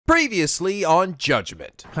Previously on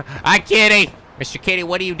Judgment. Hi, Kitty. Mr. Kitty,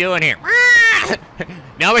 what are you doing here?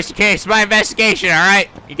 No, Mr. Kitty, it's my investigation, all right?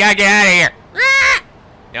 You gotta get out of here.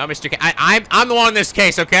 No, Mr. Kitty, I'm the one in this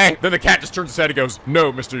case, okay? Then the cat just turns his head and goes,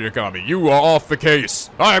 "No, Mr. Yagami, you are off the case.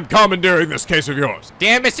 I am commandeering this case of yours."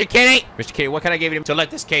 Damn, Mr. Kitty. Mr. Kitty, what can I give you to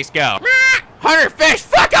let this case go? Hunter fish,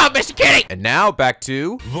 fuck off, Mr. Kitty. And now back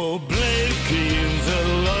to... Hello!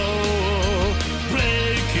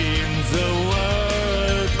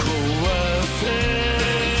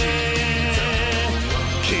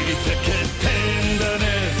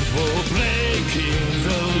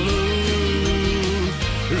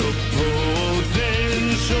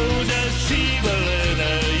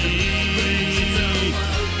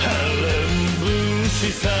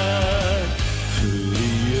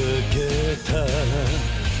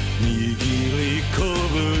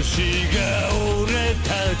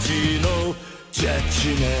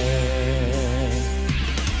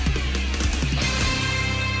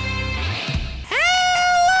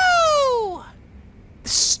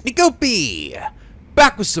 NicoB!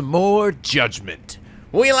 Back with some more Judgment.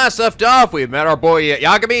 When we last left off, we met our boy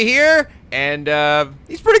Yagami here, and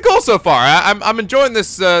he's pretty cool so far. I'm enjoying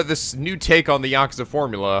this this new take on the Yakuza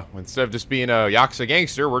formula. Instead of just being a Yakuza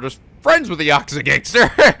gangster, we're just friends with the Yakuza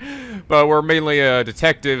gangster. But we're mainly a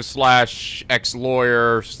detective slash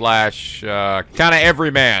ex-lawyer slash kind of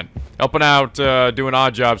everyman. Helping out, doing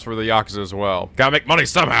odd jobs for the Yakuza as well. Gotta make money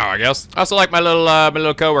somehow, I guess. I also like my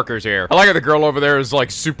little coworkers here. I like how the girl over there is like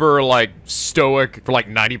super like stoic for like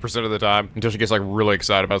 90% of the time until she gets like really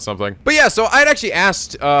excited about something. But yeah, so I'd actually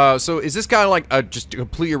asked, so is this guy like just a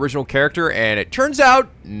completely original character? And it turns out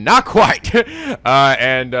not quite.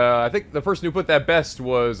 I think the person who put that best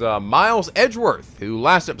was Miles Edgeworth, who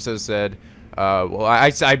last episode said, well,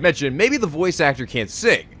 I mentioned maybe the voice actor can't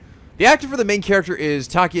sing. The actor for the main character is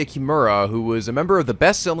Takuya Kimura, who was a member of the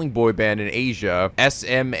best-selling boy band in Asia,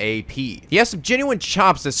 SMAP. He has some genuine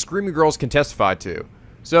chops that screaming girls can testify to.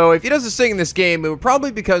 So if he doesn't sing in this game, it would probably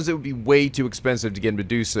be because it would be way too expensive to get him to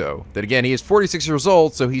do so. Then again, he is 46 years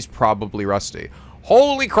old, so he's probably rusty.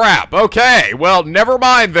 Holy crap, okay, well, never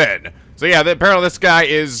mind then. So yeah, apparently this guy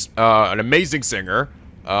is an amazing singer.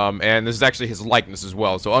 And this is actually his likeness as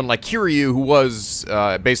well. So unlike Kiryu, who was,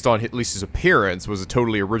 based on at least his appearance, was a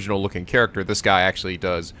totally original looking character, this guy actually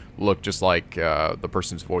does look just like the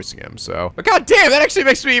person's voicing him. So, but goddamn, that actually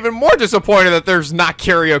makes me even more disappointed that there's not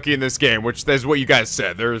karaoke in this game, which is what you guys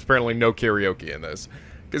said. There's apparently no karaoke in this.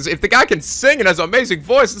 Because if the guy can sing and has an amazing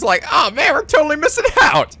voice, it's like, oh man, we're totally missing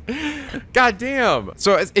out. God damn.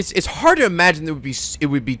 So it's hard to imagine it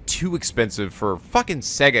would be too expensive for fucking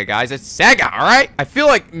Sega, guys. It's Sega, all right? I feel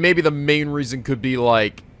like maybe the main reason could be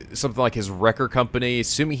like something like his record company,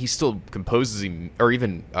 assuming he still composes or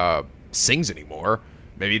even sings anymore.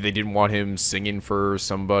 Maybe they didn't want him singing for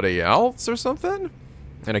somebody else or something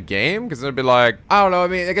in a game, because it'd be like, I don't know. I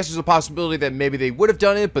mean, I guess there's a possibility that maybe they would have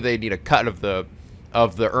done it, but they need a cut of the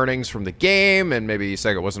earnings from the game, and maybe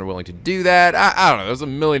Sega wasn't willing to do that. I don't know. There's a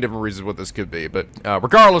million different reasons what this could be, but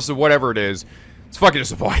regardless of whatever it is, it's fucking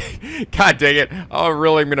disappointing. God dang it. I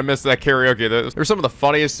really am gonna miss that karaoke. There's some of the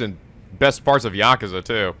funniest and best parts of Yakuza,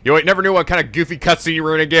 too. You never knew what kind of goofy cutscene you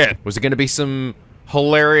were gonna get. Was it gonna be some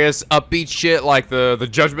hilarious, upbeat shit like the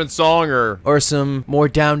Judgment song, or some more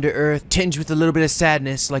down-to-earth, tinged with a little bit of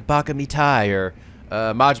sadness like Baka Mitai, or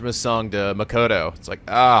Majima's song to Makoto? It's like,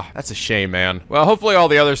 that's a shame, man. Well, hopefully all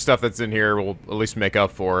the other stuff that's in here will at least make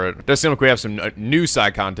up for it. It does seem like we have some new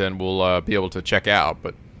side content we'll be able to check out.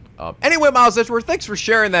 But anyway, Miles Edgeworth, thanks for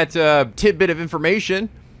sharing that tidbit of information.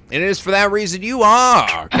 And it is for that reason you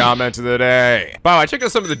are comment of the day. Wow, I checked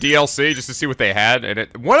out some of the DLC just to see what they had, and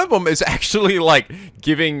one of them is actually like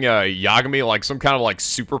giving Yagami like some kind of like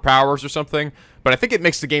superpowers or something. But I think it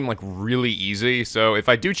makes the game like really easy. So if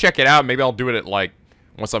I do check it out, maybe I'll do it at like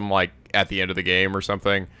once I'm like at the end of the game or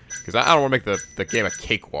something, because I don't want to make the game a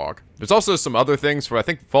cakewalk. There's also some other things for I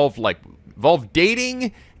think involve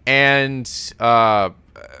dating, and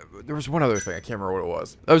there was one other thing I can't remember what it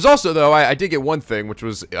was. There was also, though, I did get one thing which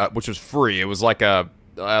was free. It was like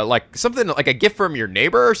like something like a gift from your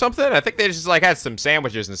neighbor or something. I think they just like had some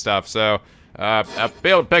sandwiches and stuff. So I'll be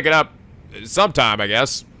able to pick it up sometime, I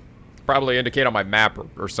guess. Probably indicate on my map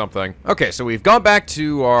or something. Okay, so we've gone back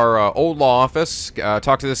to our old law office,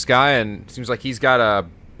 talked to this guy, and it seems like he's got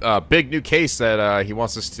a big new case that he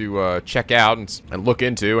wants us to check out and look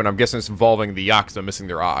into, and I'm guessing it's involving the Yakuza missing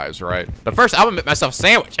their eyes, right? But first, I'm gonna make myself a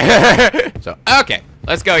sandwich. So, okay,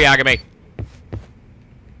 let's go, Yagami.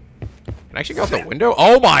 Can I actually go out the window?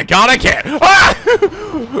 Oh my god, I can't! Ah!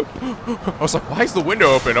 I was like, why is the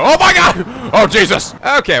window open? Oh my god! Oh Jesus!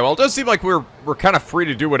 Okay, well, it does seem like we're kind of free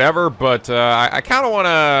to do whatever, but I kind of want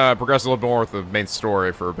to progress a little bit more with the main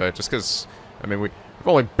story for a bit, just because, I mean, we've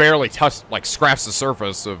only barely touched, like, scratched the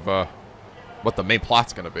surface of what the main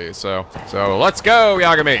plot's gonna be. So let's go,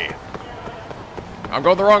 Yagami. I'm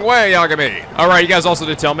going the wrong way, Yagami. All right, you guys also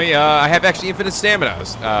did tell me I have actually infinite stamina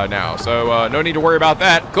now, so no need to worry about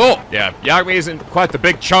that. Cool. Yeah, Yagami isn't quite the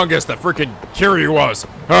big chungus that freaking Kiryu was.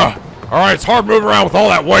 All right, it's hard moving around with all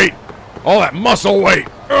that weight, all that muscle weight.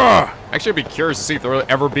 Actually, I'd be curious to see if there will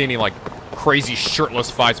ever be any like crazy shirtless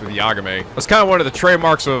fights with Yagami. That's kind of one of the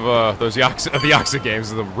trademarks of the Yakuza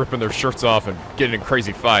games, is them ripping their shirts off and getting in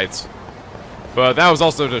crazy fights. But that was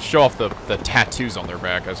also to show off the tattoos on their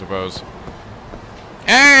back, I suppose.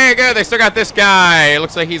 Hey, good, they still got this guy. It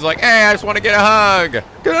looks like he's like, hey, I just want to get a hug.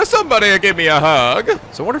 Could somebody give me a hug?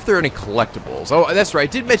 So I wonder if there are any collectibles. Oh, that's right.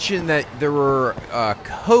 I did mention that there were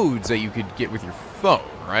codes that you could get with your phone,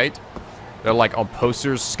 right? They're like on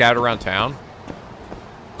posters scattered around town.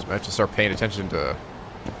 So I have to start paying attention to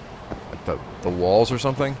like the walls or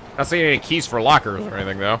something. Not seeing any keys for lockers or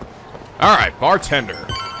anything, though. All right, bartender.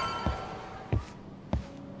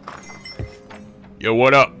 Yo,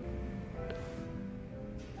 what up?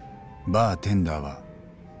 バーテンダーは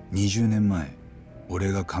20年前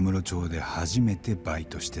俺がカムロ町で初めてバイ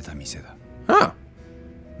トしてた店だ。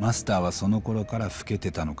マスターはその頃から老け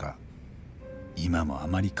てたのか今もあ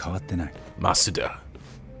まり変わってない。マスダ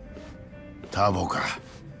ターボか。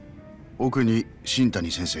奥に新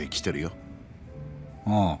谷先生来てるよ。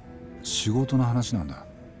ああ、仕事の話なんだ。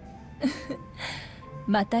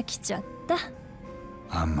また来ちゃった。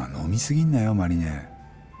あんま飲みすぎんなよマリネ。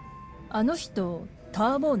あの人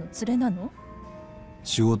ターボーの連れなの？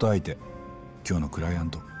仕事相手、今日のクライアン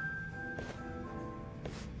ト。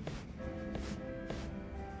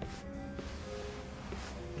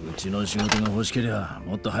うちの仕事が欲しけりゃ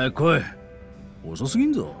もっと早く来い。遅すぎ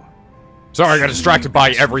んぞ。Sorry, I got distracted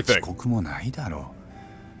by everything. 遅刻もないだろ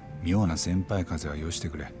う。妙な先輩風はよして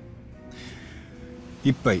くれ。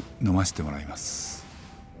一杯飲ませてもらいます。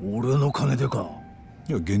俺の金でか？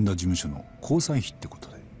いや、源田事務所の交際費ってこと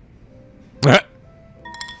で。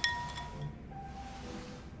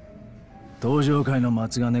東上会の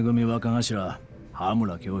松金組若頭、羽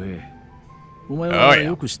村恭平。お前は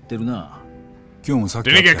よく知ってるな。今日もさっき。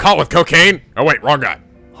Did he get caught with cocaine? Oh wait, wrong guy.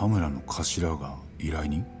 羽村の頭が依頼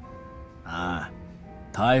人？あ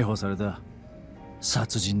あ、逮捕された。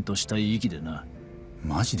殺人としたい息でな。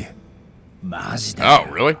マジで？マジで。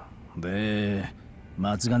Oh, really? で、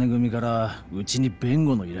松金組からうちに弁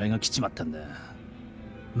護の依頼が来ちまったんだ。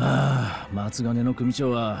まあ、松金の組長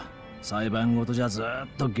は裁判ごとじゃずっ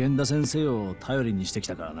と源田先生を頼りにしてき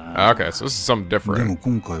たからな。Okay, so this is something different. でも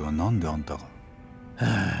今回はなんであんたが？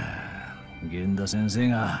源田先生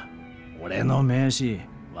が俺の名刺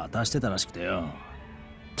渡してたらしくてよ。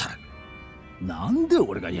なんで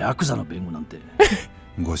俺がヤクザの弁護なんて。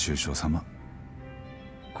ご愁傷様。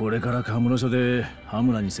これからカムロ署で羽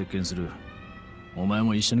村に接見する。お前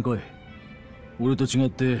も一緒に来い。俺と違っ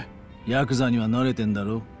てヤクザには慣れてんだ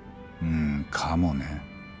ろ。かもね。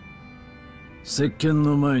接見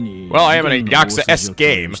の前に Well, I am in a Yakuza-esque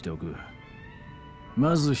game.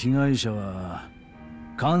 まず被害者は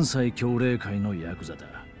関西協励会のヤクザだ。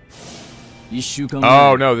1週間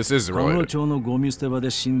後、no, this is カムロ町のゴミ捨て場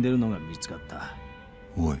で死んでるのが見つかった。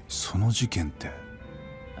おい、その事件って。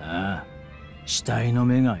ああ、死体の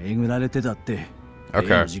目がえぐられてたって。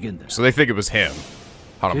Okay, so they think it was him.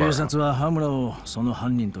 警察は羽村をその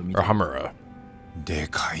犯人と見た。Hamura. で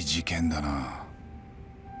かい事件だな。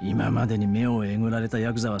今までに目をえぐられた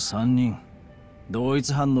ヤクザは3人。同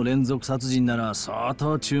一犯の連続殺人なら相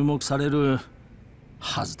当注目される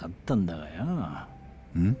はずだったんだがや。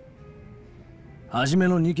初め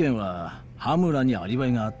の2件は羽村にアリバ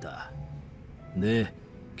イがあった。で、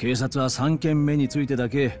警察は3件目についてだ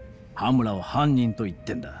け羽村を犯人と言っ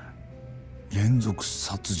てんだ。連続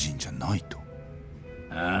殺人じゃないと？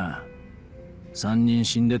ああ。3人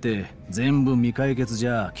死んでて全部未解決じ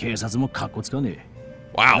ゃ警察もカッコつかねえ。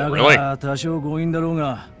Wow, だから多少強引だろう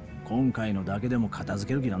が今回のだけでも片付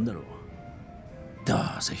ける気なんだろう。どう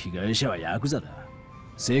せ被害者はヤクザだ。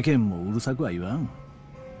世間もうるさくは言わん。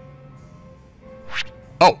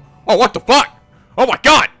Oh, what the fuck? Oh my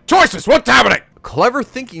god! Choices, what's happening? Clever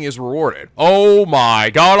thinking is rewarded. Oh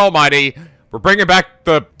my god almighty. We're bringing back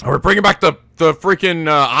the freaking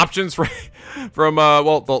options from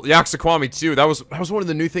well, the Yakuza Kiwami 2. That was one of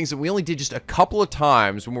the new things that we only did just a couple of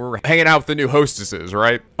times when we were hanging out with the new hostesses,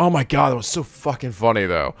 right? Oh my god, that was so fucking funny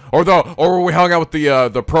though. Or when we hung out with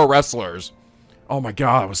the pro wrestlers. Oh my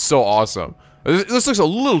god, that was so awesome. This looks a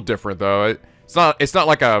little different though. It's not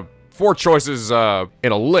like a 4 choices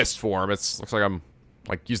in a list form. Looks like I'm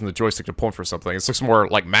like using the joystick to point for something. It looks more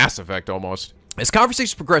like Mass Effect almost. As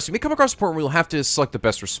conversations progress, you may come across a point where you'll have to select the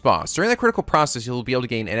best response. During that critical process, you'll be able to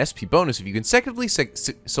gain an SP bonus if you consecutively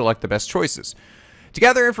select the best choices. To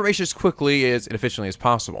gather information as quickly and efficiently as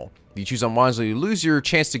possible. If you choose unwisely, you lose your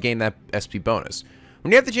chance to gain that SP bonus.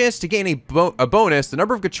 When you have the chance to gain a bonus, the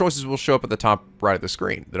number of good choices will show up at the top right of the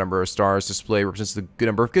screen. The number of stars displayed represents the good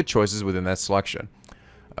number of good choices within that selection.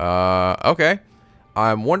 Okay.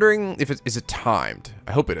 I'm wondering if is it timed?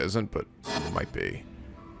 I hope it isn't, but it might be.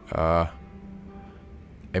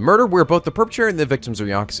 A murder where both the perpetrator and the victims are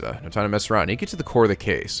Yakuza. No time to mess around. You get to the core of the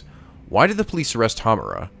case. Why did the police arrest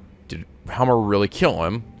Hamura? Did Hamura really kill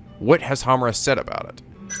him? What has Hamura said about it?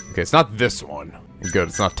 Okay, it's not this one. Good,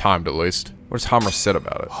 it's not timed at least. What has Hamura said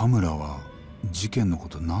about it? Hamura wa jiken no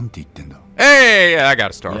koto nante ittenda? Hey, yeah, I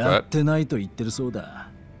gotta start with that. てないと言ってるそうだ。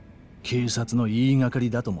警察の言いがかり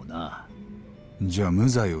だともな。じゃあ無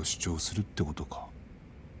罪を主張するってことか。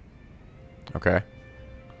Okay.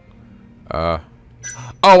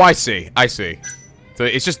 Oh, I see. So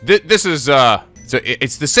it's just this is so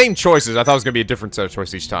it's the same choices. I thought it was gonna be a different set of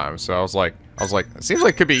choices each time. So I was like, it seems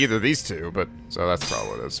like it could be either of these two, but so that's probably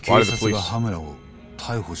what it is. Why did the police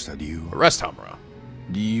arrest Hamura?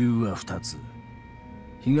 理由は2つ。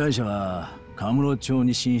被害者はカムロ町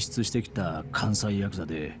に進出してきた関西ヤクザ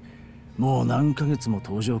で、もう何ヶ月も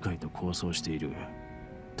登場会と抗争している。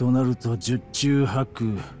となると十中八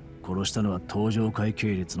九殺したのは登場会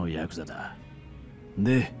系列のヤクザだ。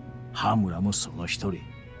で、ハムラもその一人。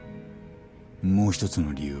もう一つ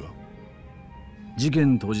の理由は事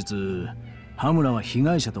件当日、ハムラは被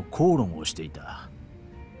害者と口論をしていた。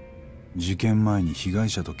事件前に被害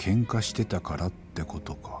者と喧嘩してたからってこ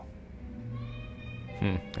とか。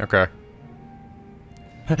Okay.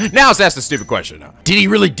 Now let's ask the stupid question. Did he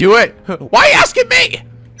really do it? Why are you asking me?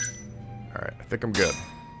 Alright, I think I'm good.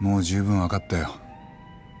 もう十分分かったよ。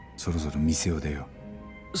そろそろ店を出よ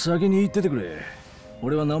う。先に行っててくれ。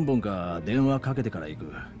俺は何本か電話かけてから行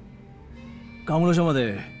く。カムロ署ま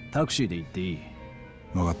でタクシーで行っていい。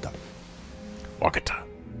分かった。分かった。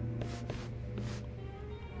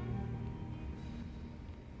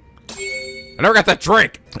I never got that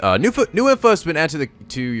drink! New info has been added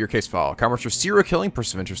to your case file. Kamurocho serial killing,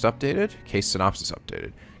 person of interest updated. Case synopsis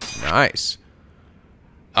updated. Nice.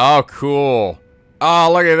 Oh, cool.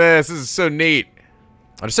 Oh, look at this. This is so neat.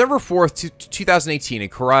 On December 4th, 2018, a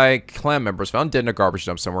Kurai clan member was found dead in a garbage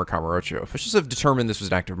dump somewhere in Kamurocho. Officials have determined this was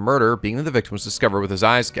an act of murder, being that the victim was discovered with his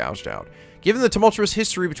eyes gouged out. Given the tumultuous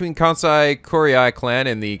history between Kansai Kurai clan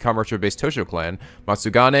and the Kamurocho-based Tosho clan,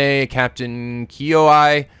 Matsugane Captain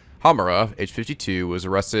Kyohei Hamura, age 52, was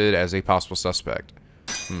arrested as a possible suspect.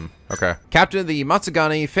 Okay. Captain of the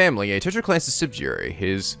Matsugane Family, a Tosho clan subsidiary.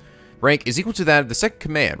 His rank is equal to that of the second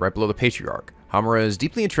command, right below the Patriarch. Hamura is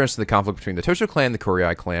deeply interested in the conflict between the Tosho clan and the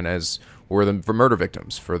Kurai clan, as were the murder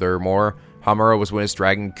victims. Furthermore, Hamura was witnessed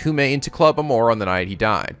dragging Kume into Club Amore on the night he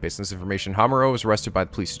died. Based on this information, Hamura was arrested by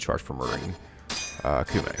the police and charged for murdering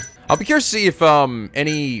Kume. I'll be curious to see if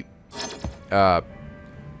any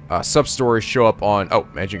sub-stories show up on... Oh,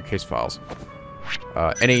 managing your case files.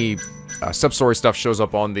 Any sub-story stuff shows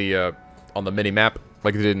up on the mini-map,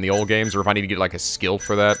 like they did in the old games, or if I need to get, like, a skill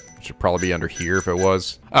for that. It should probably be under here if it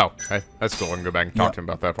was. Oh, hey, that's cool. I can go back and talk to him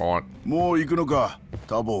about that if I want. もう行くのか、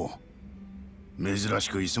タボ。珍し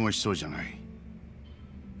く忙しそうじゃない。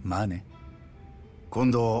まあね。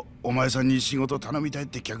今度、お前さんに仕事頼みたいっ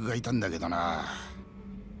て客がいたんだけどな。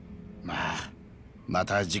まあ、ま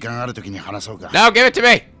た時間あるときに話そうか。No, give it to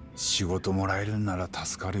me! 仕事もらえるんなら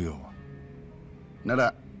助かるよ。な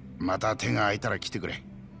ら、また手が空いたら来てくれ。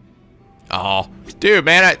Oh, dude,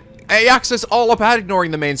 man, Yakuza's all about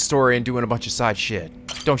ignoring the main story and doing a bunch of side shit.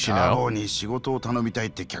 Don't you know?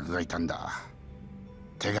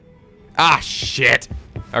 Ah, shit.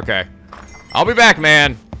 Okay. I'll be back,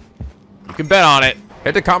 man. You can bet on it.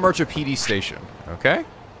 Head to Kamurocho PD station, okay?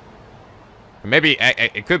 Maybe,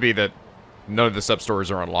 it could be that none of the sub-stories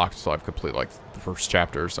are unlocked, so I've completed, like, the first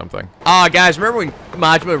chapter or something. Ah, guys, remember when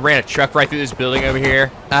Majima ran a truck right through this building over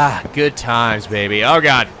here? Ah, good times, baby. Oh,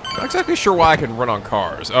 God. Not exactly sure why I can run on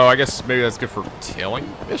cars. Oh, I guess maybe that's good for tailing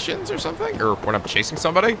missions or something? Or when I'm chasing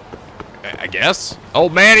somebody? I guess.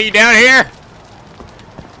 Old man, are you down here?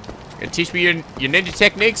 Gonna teach me your ninja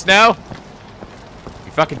techniques? No?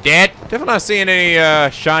 You fucking dead? Definitely not seeing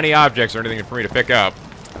any shiny objects or anything for me to pick up.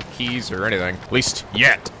 Keys or anything. At least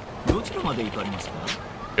yet.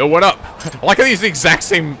 Yo, what up? I like how they use the exact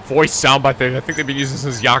same voice soundbite thing. I think they've been using this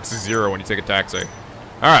as Yakuza 0 when you take a taxi.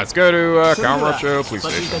 Alright, let's go to Kamurocho Police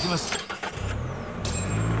Station.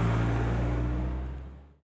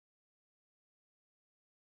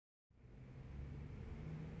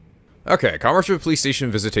 Okay, Kamurocho Police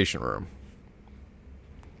Station Visitation Room.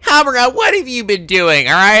 Hamura, what have you been doing?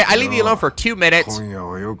 All right, I leave you alone for 2 minutes. 今夜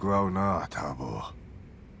はよく会うな、ターボ。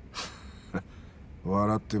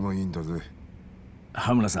笑ってもいいんだぜ。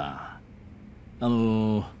羽村さ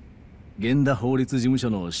ん、源田法律事務所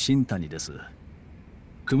の新谷です。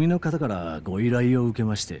組の方からご依頼を受け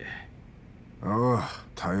まして。ああ、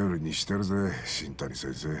頼りにしてるぜ、新谷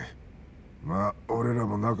先生。まあ、俺ら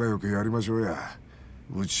も仲良くやりましょうや。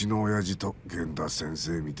うちの親父と源田先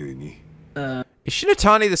生みてえに。Is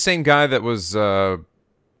Shinitani the same guy that was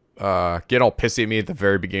getting all pissy at me at the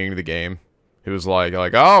very beginning of the game? Who was like,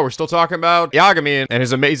 oh, we're still talking about Yagami and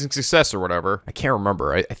his amazing success or whatever. I can't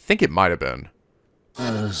remember. I think it might have been.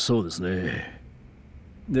 そうですね。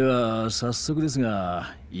では早速です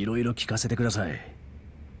が、いろいろ聞かせてください。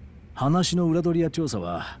話の裏取りや調査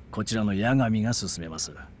はこちらの八神が進めま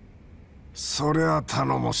す。そりゃ頼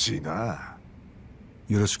もしいな。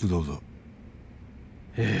よろしくどうぞ。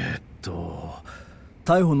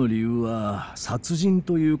逮捕の理由は殺人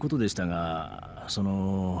ということでしたが、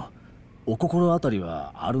お心当たり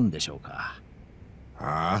はあるんでしょうか。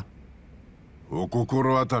ああ、お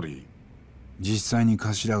心当たり。実際に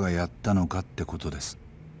頭がやったのかってことです。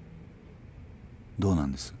どうな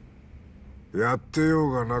んです？やってよ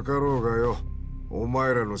うがなかろうがよ、お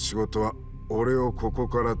前らの仕事は俺をここ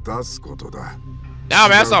から出すことだ。No, man,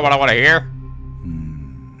 that's not what I want to hear.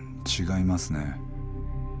 違いますね。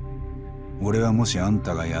俺はもしあん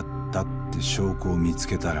たがやったって証拠を見つ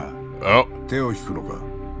けたら、手を引くのか？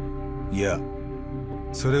いや、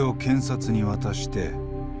それを検察に渡して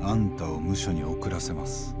あんたを無所に送らせま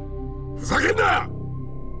す。ふざけんな！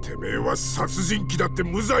てめえは殺人鬼だって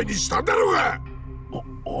無罪にしたんだろうが！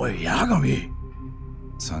おい、八神。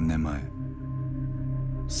3年前、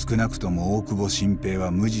少なくとも大久保新平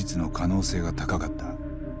は無実の可能性が高かった。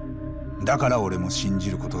だから俺も信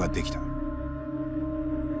じることができた。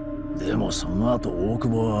でもその後大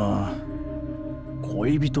久保は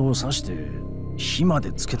恋人を刺して火ま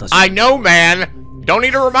でつけたし。I know, man. Don't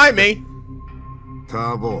need to remind me. タ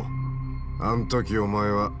ーボ、あん時お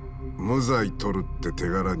前は無罪取るって手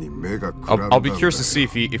柄に目がくらんだんだよ。I'll be curious to see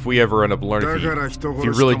if we ever end up learning if he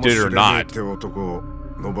really did it or not. って男を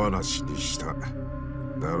野放しにした。だ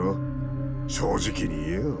ろ？正直に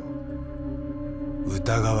言えよ。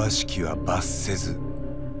疑わしきは罰せず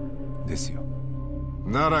ですよ。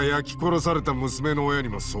なら焼き殺された娘の親に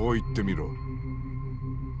もそう言ってみろ。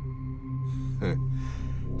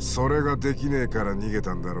それができねえから逃げ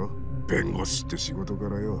たんだろ。弁護士って仕事か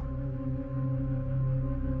らよ。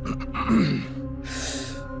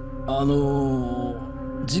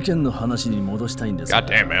事件の話に戻したいんですが、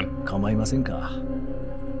 God damn, man. 構いませんか？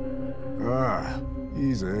ああ、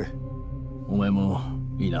いいぜ。お前も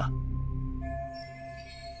いいな。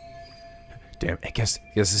Damn, I guess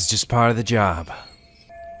this is just part of the job.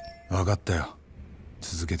 分かったよ。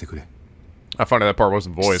続けてくれ。I found that part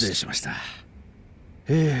wasn't 失礼 voiced. しました。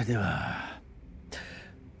では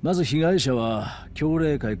まず被害者は協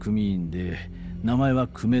励会組員で、名前は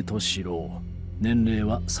久米俊郎、年齢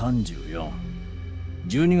は34。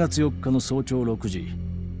12月4日の早朝6時、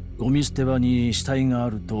ゴミ捨て場に死体があ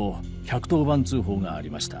ると110番通報があ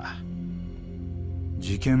りました。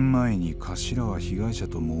事件前に頭は被害者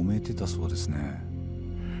と揉めてたそうですね。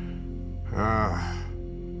ああ、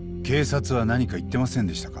警察は何か言ってません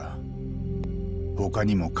でしたか？他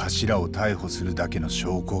にも頭を逮捕するだけの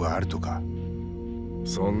証拠があるとか。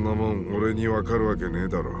そんなもん俺にわかるわけねえ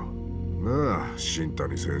だろ。なあ、新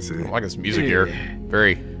谷先生。I like this music here.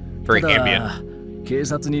 Very た ambient. だ警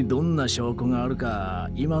察にどんな証拠があるか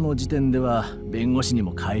今の時点では弁護士に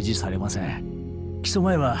も開示されません。起訴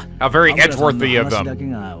前は How very 羽村さんの Edgeworthy of 話 them. だけ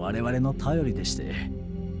が我々の頼りでして。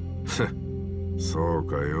そう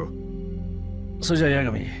かよ。それじゃ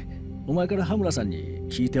八神、お前から羽村さんに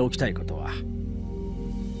聞いておきたいことは。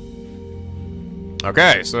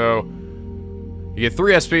Okay, so you get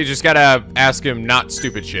 3 SP, just gotta ask him not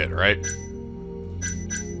stupid shit, right?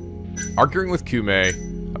 Arguing with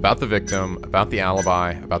Kume about the victim, about the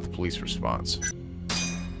alibi, about the police response.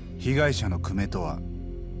 被害者の久米とは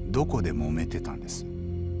どこで揉めてたんです？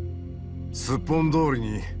すっぽん通り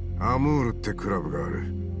にアムールってクラブがあ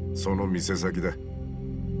る。その店先だ。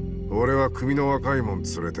俺は組の若いもん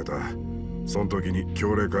連れてた。その時に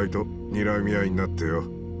協励会と睨み合いになってよ。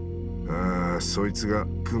ああ、そいつが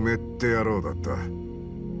久米って野郎だった。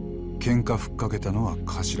喧嘩ふっかけたのは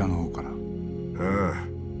頭の方から。ああ、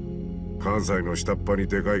関西の下っ端に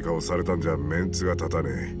でかい顔されたんじゃメンツが立たね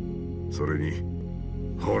え。それに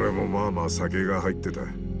俺もまあまあ酒が入ってた。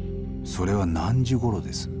それは何時頃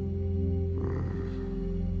です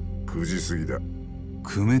？9時過ぎだ。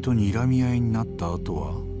久米と睨み合いになった後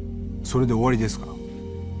は？それで終わりですか？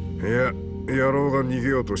いや、野郎が逃げ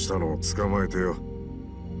ようとしたのを捕まえてよ。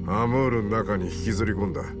アムールの中に引きずり込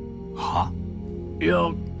んだ。は？い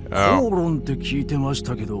や、口論って聞いてまし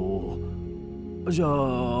たけど、じゃ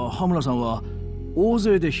あ羽村さんは大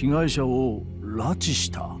勢で被害者を拉致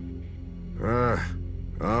した？あ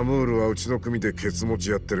あ、アムールはうちの組でケツ持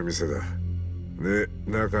ちやってる店だ。で、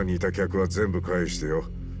中にいた客は全部返してよ。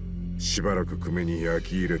しばらく組に焼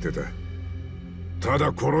き入れてた。た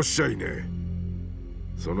だ殺しちゃいねえ。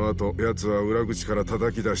その後奴は裏口から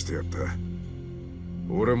叩き出してやった。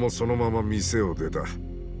俺もそのまま店を出た。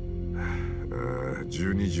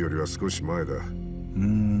12時よりは少し前だ。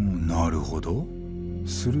なるほど。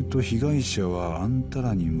すると被害者はあんた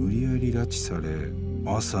らに無理やり拉致され、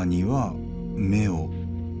朝には目を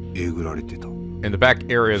えぐられてた。In the back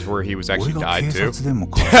areas where he was actually died too. でも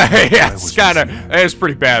yeah, it's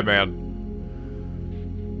pretty bad, man.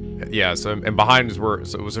 Yeah, so and behind is where,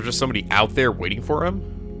 so was there just somebody out there waiting for him?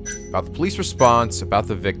 About the police response, about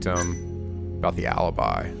the victim, about the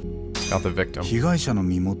alibi, about the victim. 被害者の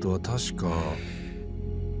身元は確か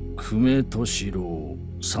久米敏郎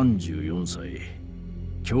34歳、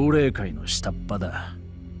協励会の下っ端だ。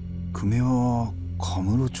久米はカ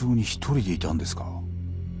ムロ町に一人でいたんですか？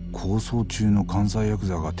抗争中の関西ヤク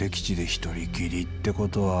ザが敵地で一人きりってこ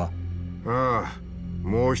とは。ああ、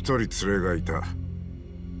もう一人連れがいた。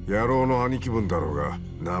野郎の兄貴分だろうが、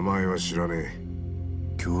名前は知らねえ。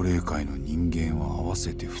協励会の人間は合わ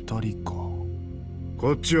せて2人か。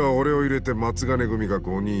こっちは俺を入れて松金組が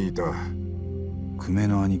5人いた。久米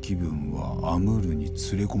の兄貴分はアムールに連れ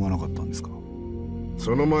込まなかったんですか？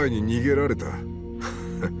その前に逃げられた。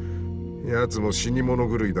奴も死に物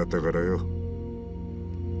狂いだったからよ。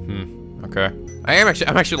Okay. I'm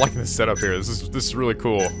actually liking this setup here. This is really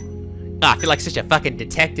cool. I feel like such a fucking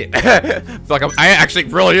detective. I actually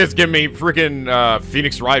really is giving me freaking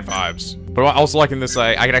Phoenix Wright vibes. But I'm also liking this.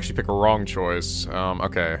 I could actually pick a wrong choice.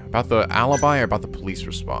 Okay, about the alibi or about the police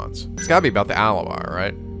response? It's gotta be about the alibi,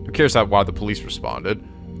 right? Who cares why the police responded?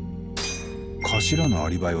 頭のア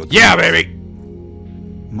リバイは。Yeah, baby.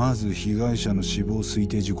 まず被害者の死亡推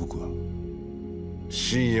定時刻は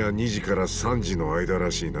深夜2時から3時の間ら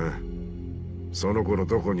しいな。その頃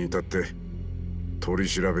どこにいたって取り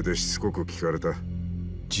調べでしつこく聞かれた。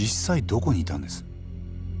実際どこにいたんです？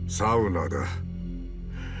サウナだ。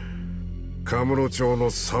カムロ町の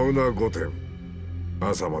サウナ御殿。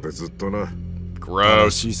朝までずっとな。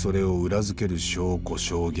Gross. それを裏付ける証拠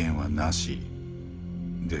証言はなし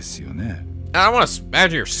ですよね。I want to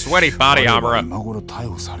imagine your sweaty body, Hamura. 今頃逮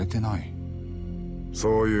捕されてない。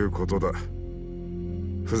そういうことだ。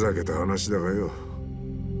ふざけた話だがよ。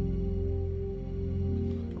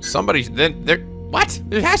Somebody then there. What?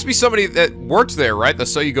 There has to be somebody that works there, right?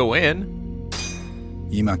 That's so you go in.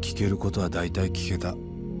 今聞けることは大体聞けた。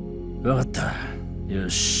わかった。よ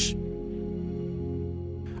し。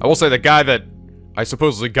I will say the guy that I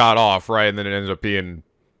supposedly got off, right, and then it ended up being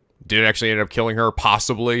did actually end up killing her,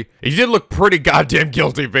 possibly. He did look pretty goddamn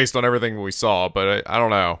guilty based on everything we saw, but I don't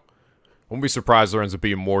know. Wouldn't be surprised there ends up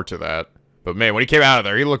being more to that. But man, when he came out of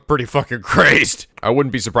there, he looked pretty fucking crazed. I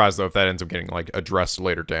wouldn't be surprised though if that ends up getting like addressed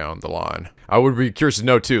later down the line. I would be curious to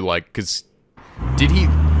know too, like, cause did he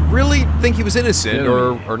really think he was innocent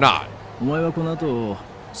or not? Or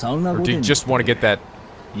did he just want to get that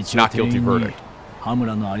not guilty verdict? 羽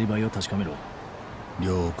村のアリバイを確かめろ。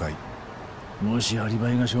了解。もしアリ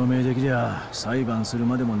バイが証明できりゃ裁判する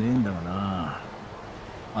までもねえんだがな。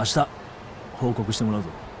明日報告してもらうぞ。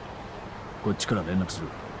こっちから連絡する。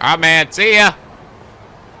Alright, man. See ya.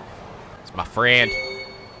 It's my friend.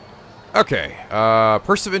 Okay.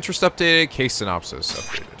 Person of interest updated. Case synopsis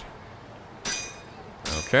updated.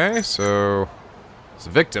 Okay, so it's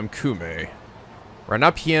the victim, Kume. Around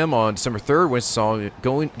 9 p.m. on December 3rd, Winston saw him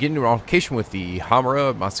get into an altercation with the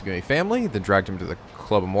Hamura Matsugane family, then dragged him to the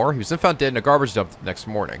Club of More. He was then found dead in a garbage dump the next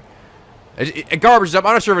morning. A garbage dump?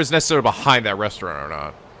 I'm not sure if it's necessarily behind that restaurant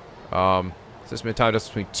or not. Estimated time death was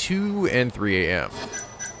between 2 and 3 a.m.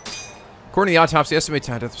 According to the autopsy, estimated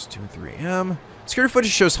time death was 2 and 3 a.m. Security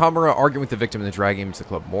footage shows Hamura arguing with the victim and then dragging him to the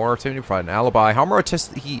Club of More, attempting to provide an alibi. Hamura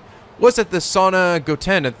attested that he was at the sauna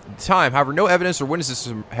Goten at the time. However, no evidence or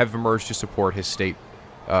witnesses have emerged to support his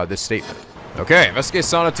this statement. Okay, investigate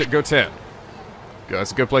sauna to Goten.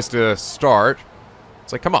 That's a good place to start.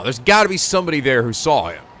 It's like, come on, there's got to be somebody there who saw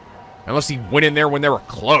him. Unless he went in there when they were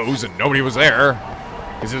closed and nobody was there.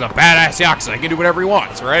 Because he's a badass Yakuza. He can do whatever he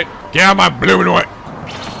wants, right? Get out of my blue and white.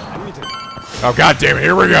 Oh, god damn it,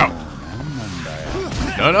 here we go.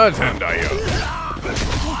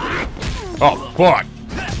 Oh, fuck.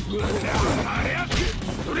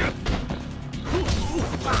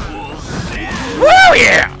 Woo,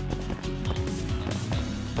 yeah!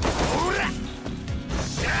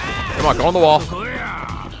 Come on, go on the wall.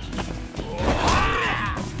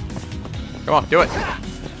 Come on, do it.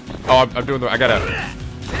 Oh, I'm doing the... I gotta...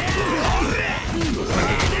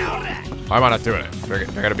 Why am I not doing it?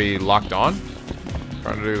 I gotta be locked on?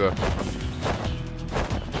 Trying to do the...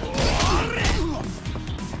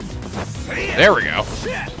 There we go.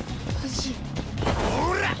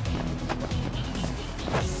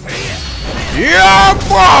 Yeah!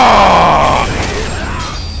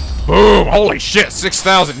 Boom! Holy shit,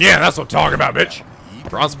 6,000. Yeah, that's what I'm talking about, bitch.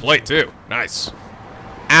 Bronze plate, too. Nice.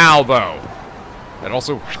 Ow, though. That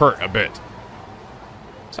also hurt a bit.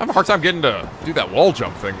 So I have a hard time getting to do that wall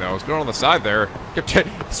jump thing, though. I was going on the side there. Kept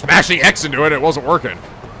smashing X into it. It wasn't working.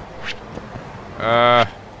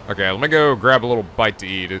 Okay, let me go grab a little bite to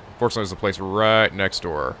eat. Fortunately, there's a place right next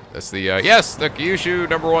door. That's the, yes, the Kyushu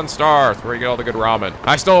 #1 star. It's where you get all the good ramen.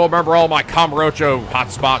 I still remember all my Kamurocho hot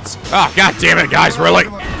spots. Ah, god damn it, guys, really?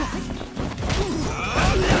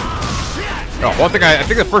 Oh, one thing I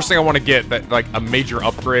think the first thing I want to get, that like a major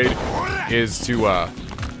upgrade, is to, god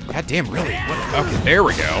damn, really? What? Okay, there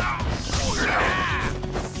we go.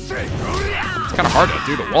 It's kind of hard to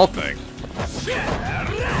do the wall thing.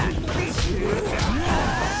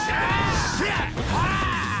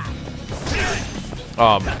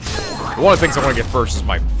 One of the things I want to get first is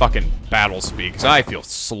my fucking battle speed, because I feel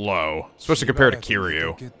slow, especially compared to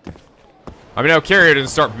Kiryu. I mean, no, Kiryu didn't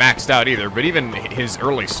start maxed out either, but even his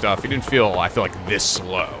early stuff, he didn't feel, I feel like, this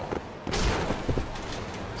slow.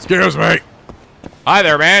 Excuse me. Hi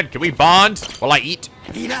there, man. Can we bond while I eat?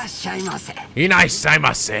 Irashaimase.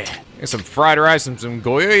 Get some fried rice and some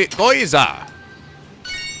goiza.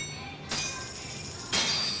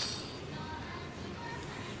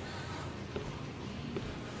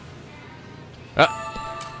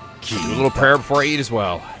 Do a little prayer before I eat as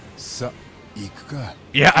well.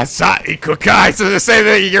 Yeah, sa ikuka. It's the same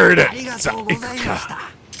thing, you heard it. Sa ikuka.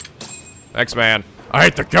 Thanks, man. I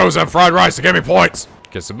hate the gyoza and fried rice to give me points.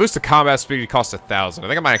 Okay, so boost the combat speed costs 1,000. I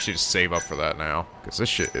think I might actually just save up for that now, because this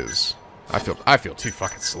shit is... I feel too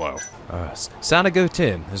fucking slow. Sanago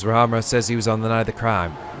 10 is where Hamura says he was on the night of the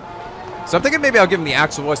crime. So I'm thinking maybe I'll give him the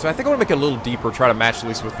actual voice, but I think I want to make it a little deeper, try to match at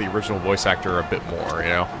least with the original voice actor a bit more, you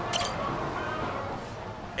know?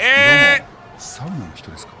 Eh! サウナの人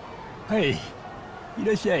ですか？はい、い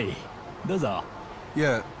らっしゃい。どうぞ。い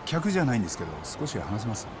や、客じゃないんですけど、少し話せ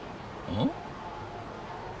ます？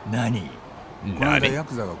何？この間ヤ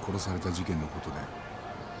クザが殺された事件のことで、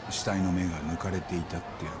死体の目が抜かれていたっ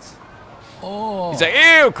てやつ。He's like,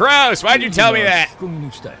 ew, gross! Why'd you tell me that? 聞き込み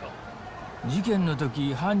に来たよ。事件の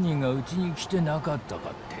時、犯人がうちに来てなかったか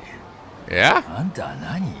って。Yeah? あんた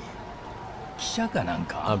何？記者かなん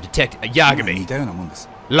か？ Detective Yagami. 似たようなもんです。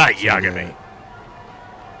Like Yagami.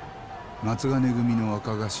 松金組の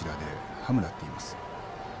若頭で羽村って言います。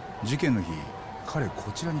事件の日、彼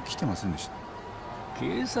こちらに来てませんでした。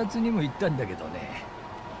警察にも行ったんだけどね。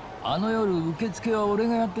あの夜受付は俺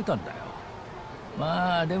がやってたんだよ。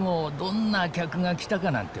まあでもどんな客が来た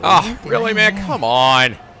かなんて覚えてないね。Really, man? Come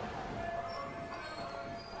on.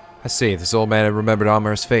 I see. If this old man had remembered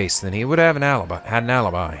Hamura's face, then he would have an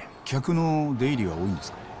alibi. 客の出入りは多いんで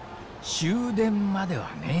すか？終電までは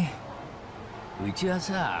ね。うちは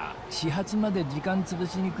さ、始発まで時間潰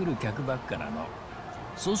しに来る客ばっかなの。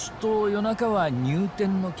そうすると夜中は入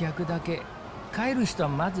店の客だけ。帰る人は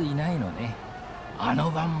まずいないのね。あの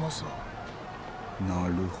晩もそう。な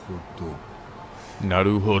るほど。な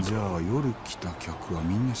るほど。じゃあ夜来た客は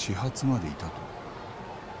みんな始発までいたと。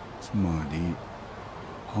つまり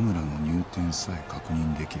羽村の入店さえ確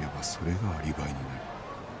認できればそれがアリバイになる。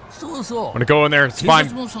そうそう。 I'm gonna go in there and see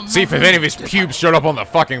if any of his pubes showed up on the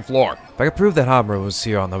fucking floor. If I could prove that Hamura was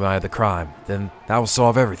here on the night of the crime, then that will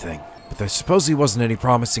solve everything. But there supposedly wasn't any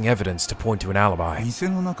promising evidence to point to an alibi. 店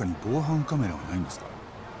の中に防犯カメラはないんですか？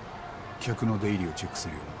客の出入りをチェックす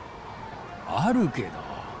るような。あるけど、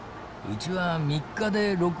うちは3日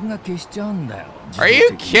で録画消しちゃうんだよ。 Are you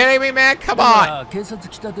kidding me, man? Come on! 警察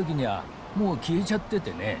来た時にはもう消えちゃって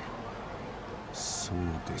てね。そう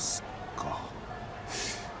ですか。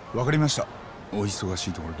わかりました。お忙し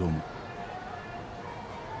いところどうも。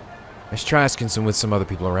I should try asking with some other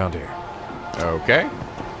people around here. Okay.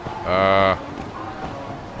 Hi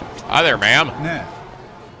there, ma'am. ね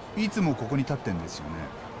え、いつもここに立ってんですよね。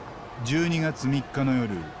12月3日の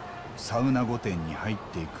夜、サウナ御殿に入っ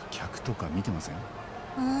ていく客とか見てません？ね、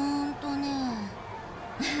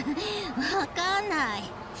わかんない。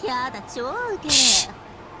やだ、超ウケる。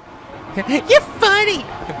You're funny.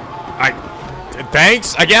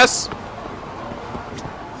 Thanks, I guess.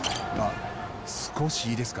 あ、少し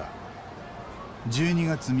いいですか。12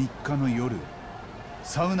月3日の夜、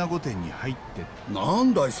サウナ御殿に入って。な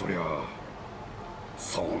んだいそりゃ。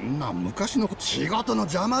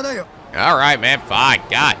All right, man. Fine.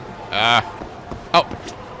 God. Oh.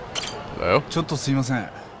 Hello? ちょっとすいません。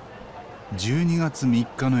12月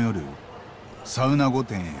3日の夜、サウナ御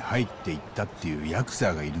殿へ入っていったっていうヤク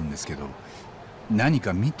ザがいるんですけど、何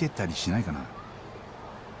か見てたりしないかな。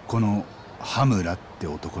このハムラって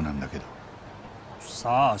男なんだけど。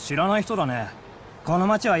さあ、知らない人だね。この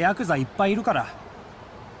町はヤクザいっぱいいるから。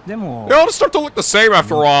でも They all start to look the same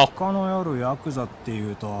after a while. 他の夜ヤクザって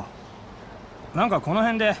いうと、なんかこの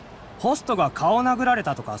辺でホストが顔殴られ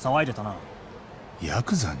たとか騒いでたな。ヤ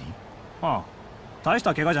クザに？ああ、大し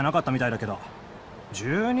た怪我じゃなかったみたいだけど、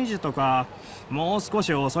12時とかもう少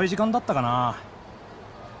し遅い時間だったかな。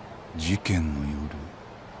事件の夜、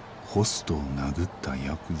ホストを殴った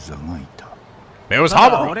ヤクザがいた。It was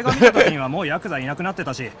Hamura. 俺が見た時にはもうヤクザいなくなって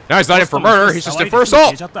たし。No, he's not in for murder. He's just in for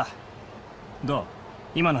assault. どう？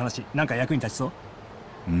今の話、なんか役に立ちそう？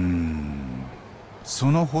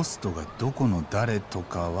そのホストがどこの誰と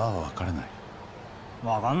かはわからない。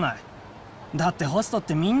わかんない。だってホストっ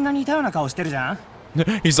てみんな似たような顔してるじゃん。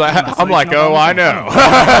He's like, I'm like, oh, I know.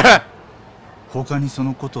 他にそ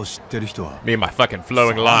のことを知ってる人は？ Me and my fucking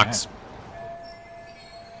flowing locks.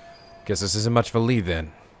 Guess this isn't much of a lead then.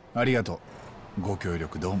 ありがとう。ご協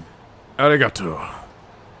力どうも。Arigato.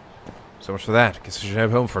 So much for that. Guess I should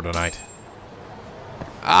head home for tonight.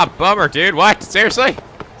 Ah, bummer, dude. What? Seriously?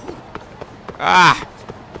 Ah.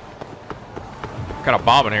 What kind of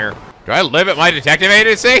bomb in here? Do I live at my detective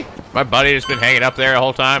agency? My buddy just been hanging up there the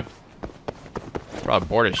whole time. Probably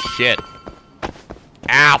bored as shit.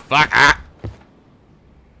 Ow, fuck. Ah.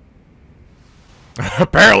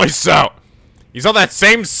 Apparently so. He's on that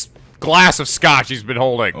same glass of scotch he's been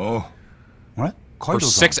holding. Oh. What? For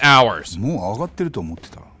 6 hours. もう上がってると思っ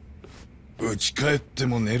てた。家帰って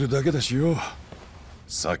も寝るだけだしよ。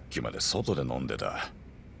さっきまで外で飲んでた。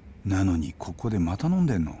なのにここでまた飲ん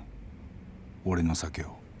でんの？俺の酒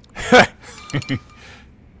を。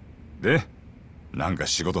で、なんか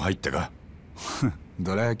仕事入ったか？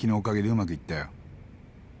どら焼きのおかげでうまくいったよ。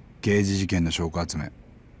刑事事件の証拠集め。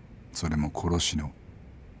それも殺しの。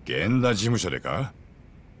源田事務所でか？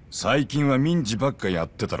最近は民事ばっかやっ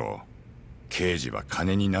てたろ。刑事は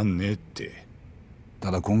金になんねえって。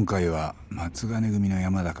ただ今回は松金組の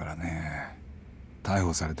山だからね。逮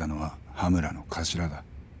捕されたのは羽村の頭だ。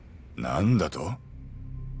なんだと？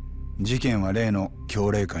事件は例の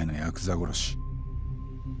強霊会のヤクザ殺し。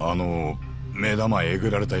目玉え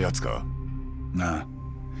ぐられたやつか？なあ、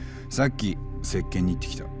さっき接見に行って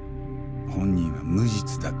きた。本人は無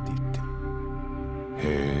実だって言ってる。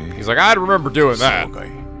へえ。 He's like, I remember doing that. そうかい。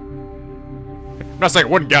I'm not saying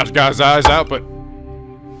it wouldn't gouge guy's eyes out, but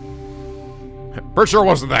pretty sure it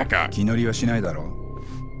wasn't that guy. 気乗りはしないだろう。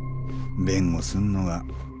弁護すんのが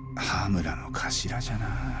羽村の頭じゃ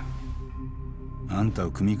な。あんた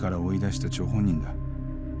を組から追い出した張本人だ。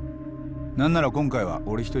なんなら今回は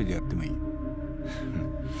俺一人でやってもいい。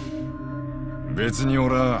別に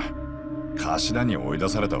俺は頭に追い出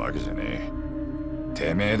されたわけじゃねえ。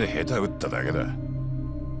てめえで下手打っただけだ。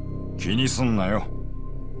気にすんなよ。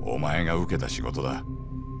お前が受けた仕事だ。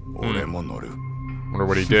俺も乗る。Wonder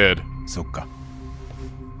what he did. そっか。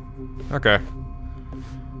Okay.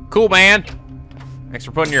 Cool, man. Thanks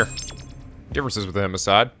for putting your differences with him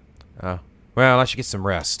aside. Well, I should get some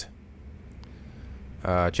rest.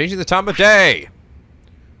 Changing the time of day.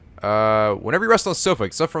 Whenever you rest on the sofa,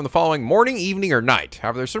 except from the following morning, evening, or night.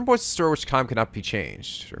 However, there are certain points in the story which time cannot be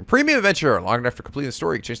changed. During premium adventure, long enough for completing the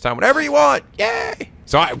story, you can change time whenever you want. Yay!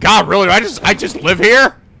 So, God, really? I just live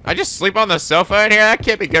here? I just sleep on the sofa in here? That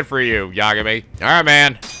can't be good for you, Yagami. All right,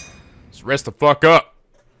 man. Just rest the fuck up.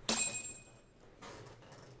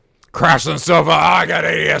 Crash on the sofa. Oh, I got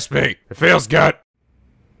ADSP. It feels good.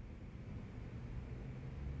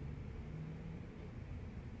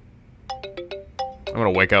 I'm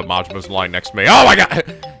gonna wake up Majima's lying next to me. Oh my god!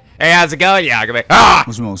 Hey, how's it going, Yagami? Ah!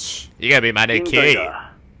 もしもし。 You gotta be my new key.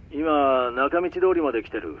 今、中道通りまで来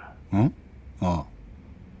てる。ん？ああ。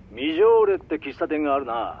未条例って喫茶店がある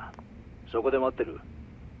な。そこで待ってる。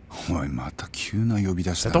おい、また急な呼び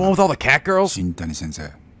出しだ Is that the one with all the cat girls? 新谷先生。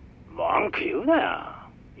文句言うなよ。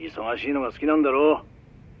忙しいのが好きなんだろ。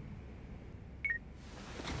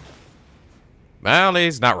Well,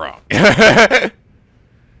 he's not wrong.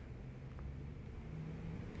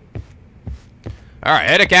 Alright,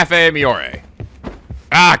 head to Cafe Miore.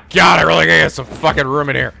 Ah, God, I really gotta get some fucking room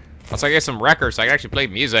in here. Unless I get some records so I can actually play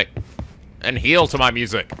music. And heal to my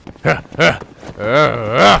music.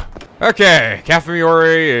 Okay, Cafe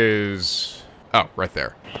Miore is... Oh, right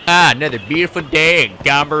there. Ah, another beautiful day in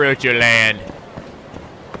Kamurocho land.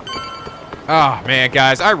 Ah, man,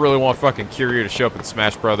 guys, I really want fucking Kiryu to show up in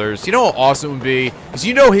Smash Brothers. You know how awesome it would be? Is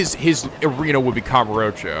you know his arena would be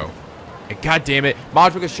Kamurocho. And god damn it,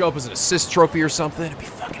 Majima could show up as an assist trophy or something. It'd be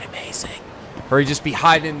fucking amazing. Or he'd just be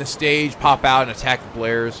hiding in the stage, pop out and attack the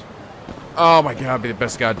players. Oh my god, it'd be the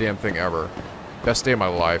best goddamn thing ever. Best day of my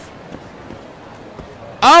life.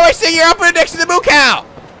 Oh, I see you're up next to the Moo Cow.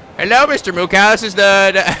 Hello, Mr. Moo Cow. This is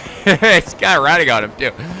the it's got a writing on him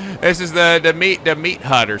too. This is the meat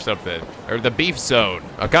hut or something, or the beef zone.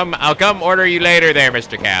 I'll come order you later, there,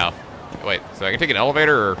 Mr. Cow. Wait, so I can take an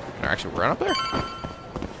elevator, or can I actually run up there?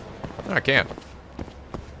 No, I can't.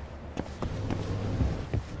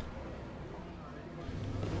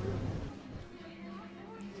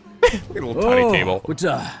 Look at a little tiny table. What's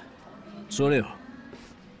up? Sorry.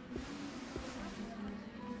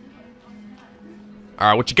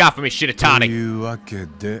 Alright, what you got for me, Shinitani? というわけ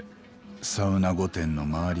で、サウナ御殿の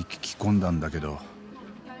周り聞き込んだんだけど、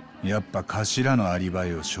やっぱ頭のアリバ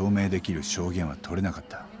イを証明できる証言は取れなかっ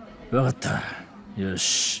た。わかった。よ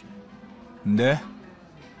し。で、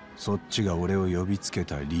そっちが俺を呼びつけ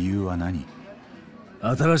た理由は何？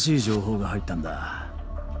新しい情報が入ったんだ。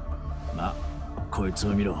ま、こいつ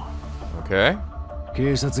を見ろ。Okay.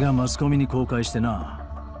 警察がマスコミに公開してな。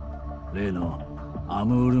例のア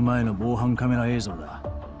ムール前の防犯カメラ映像だ。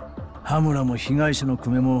羽村も被害者の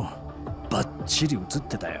久米もバッチリ映っ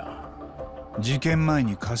てたよ。事件前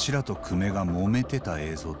に頭と久米が揉めてた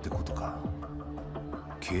映像ってことか。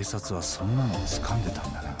警察はそんなのを掴んでた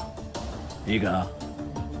んだな。いいか、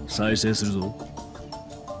再生するぞ。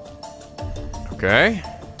Okay.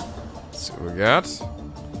 Let's see what we got.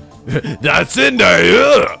 That's in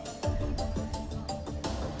there!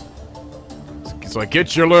 It's like,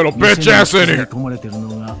 get your little bitch ass in here! 込まれてる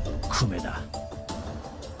のが久米だ。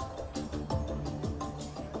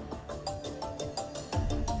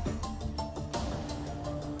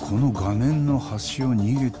この画面の端を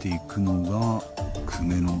逃げていくのが久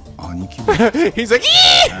米の兄貴だ。He's like,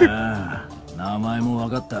 ああ、名前も分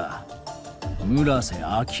かった。村瀬明。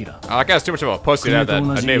I guess too much of a pussy to have that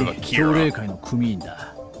a name of a 協励 Kira. 会の組員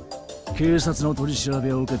だ。警察の取り調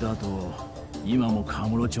べを受けた後、今もカ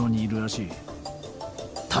ムロ町にいるらしい。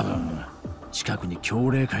多分近くに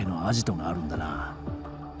協励会のアジトがあるんだな。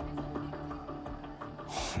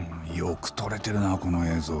よく撮れてるな、この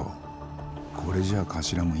映像。これじゃあ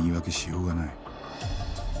頭も言い訳しようがない。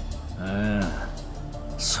ああ、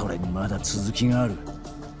それにまだ続きがある。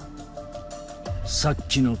さっ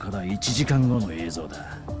きのから1時間後の映像だ。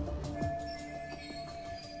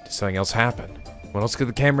Did something else happen? What else could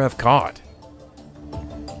the camera have caught?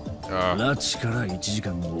 拉致から1時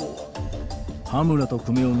間後、羽村と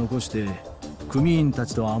久米を残して組員た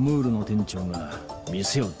ちとアムールの店長が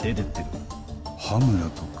店を出てってる。羽村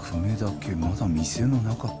と久米だけまだ店の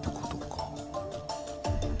中ってことか。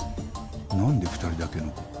なんで2人だけ残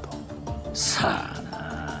った？さあ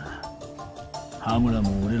な。羽村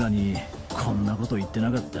も俺らにこんなこと言って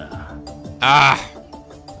なかった。Ah!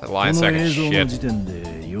 That こ line の second 映像の shit. 時点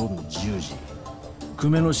で夜10時。久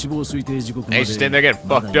米の死亡推定時刻ま Hey, just stand there で getting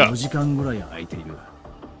まだ fucked up. 4時間ぐらい空いている。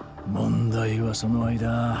問題はその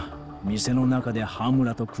間、店の中で羽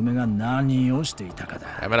村と久米が何をしていたかだ。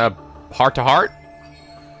Having a heart to heart?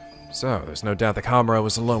 So, there's no doubt that Hamura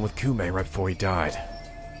was alone with Kume right before he died.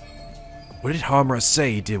 What did Hamura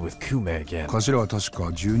say he did with Kume again? 頭は確か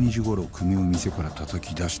12時頃久米を店から叩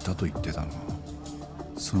き出したと言ってたな。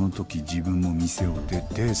その時自分も店を出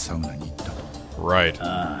てサウナに行ったと。Right.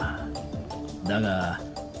 ああ、だが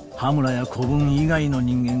羽村や子分以外の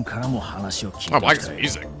人間からも話を聞い I た。 like his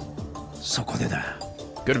music. そこでだ。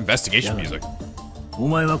 Good investigation music. お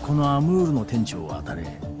前はこのアムールの店長を当たれ。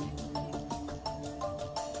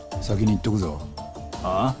先に言っとくぞ。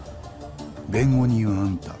ああ？弁護人はあ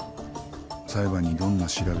んた。裁判にどんな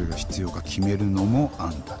調べが必要か決めるのもあ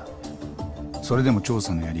んただ。それでも調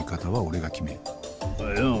査のやり方は俺が決める。い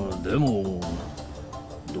や、でも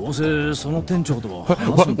どうせその店長とは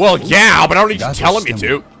話す Well, yeah, but I don't need you telling me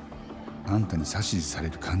to. あんたに指図され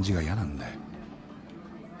る感じが嫌なんだよ。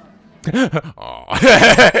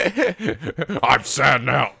I'm sad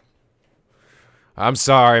now. I'm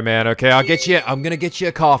sorry, man, okay? I'm gonna get you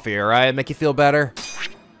a coffee, alright? Make you feel better?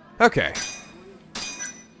 Okay.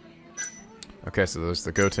 Okay, so there's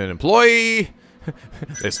the Goten employee.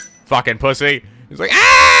 This fucking pussy. He's like,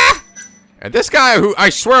 ah! And this guy who I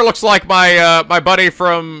swear looks like my my buddy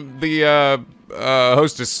from the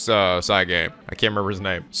Hostess side game. I can't remember his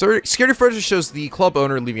name. So, security footage shows the club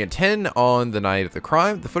owner leaving at 10 on the night of the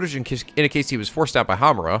crime. The footage indicates he was forced out by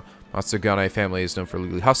Hamura. Matsugane Family is known for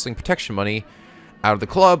legally hustling protection money out of the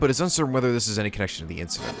club, but is uncertain whether this is any connection to the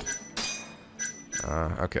incident.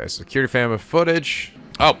 Okay, so security family footage.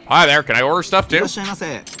 Oh, hi there. Can I order stuff too?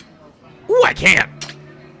 Ooh, I can.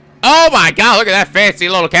 Oh my god, look at that fancy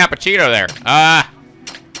little cappuccino there. Oh,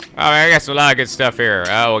 man, I got a lot of good stuff here.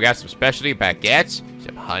 Oh, we got some specialty baguettes,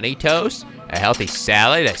 some honey toast, a healthy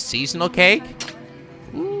salad, a seasonal cake.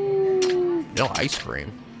 Ooh, no ice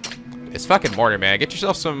cream. It's fucking morning, man. Get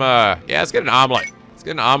yourself some, yeah, let's get an omelet. Let's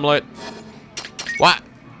get an omelet. What?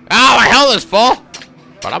 Oh, my health is full.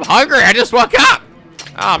 But I'm hungry. I just woke up.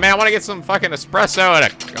 Oh, man, I want to get some fucking espresso and a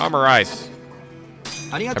Gamma rice.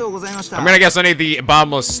 I'm gonna guess I need the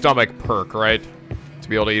bottomless stomach perk, right? To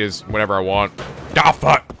be able to eat as whenever I want. Oh,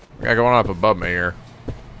 fuck. I got going up above me here.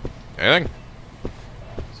 Anything?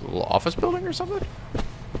 Is it a little office building or something?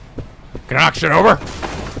 Can I knock shit over?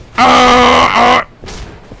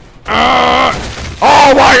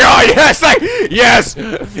 Oh my god, yes! Yes!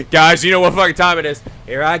 Guys, you know what fucking time it is.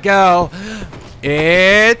 Here I go.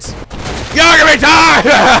 It's Yagami time!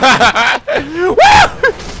 Woo!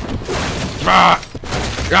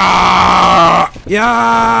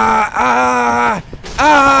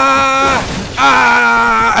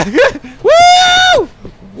 Woo!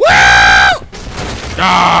 Woo!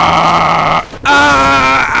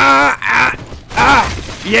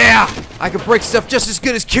 Yeah! I can break stuff just as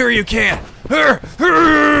good as Kiryu can!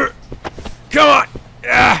 Come on!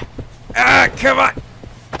 Come on!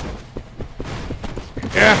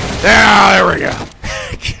 Yeah, there we go.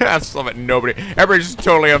 God, love it. Nobody. Everybody's just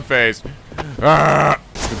totally unfazed.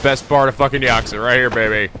 It's the best part of fucking Yakuza right here,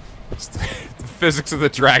 baby. It's the physics of the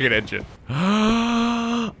dragon engine.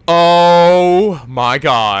 Oh my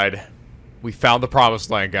god. We found the promised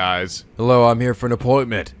land, guys. Hello, I'm here for an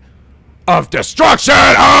appointment. Of destruction!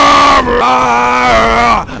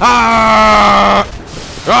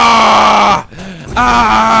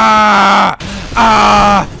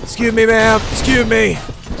 Excuse me, ma'am. Excuse me.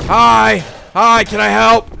 Hi. Hi, can I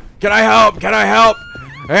help? Can I help? Can I help?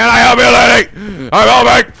 Can I help you, lady? I'm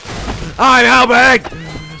helping! I'm helping!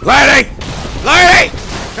 Lady! Lady!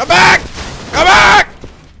 Come back! Come back!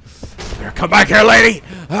 Come back here, lady!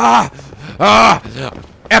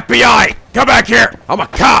 FBI! Come back here! I'm a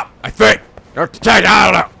cop, I think. Or detective,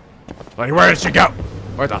 I don't know. Lady, where did she go?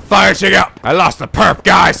 Where the fuck did she go? I lost the perp,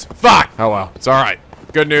 guys! Fuck! Oh well, it's alright.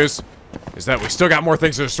 Good news is that we still got more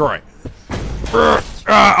things to destroy.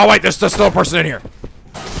 Oh wait, there's still a person in here.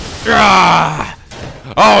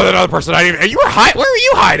 Oh, that other person I didn't even. You were hiding. Where were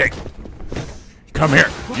you hiding? Come here.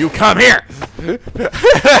 You come here.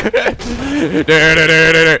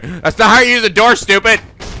 That's not how you use a door, stupid.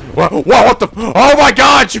 Whoa, what the? Oh my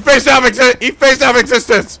god, he faced out of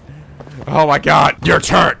existence. Oh my god, your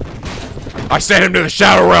turn. I sent him to the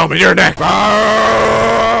Shadow Realm and you're next.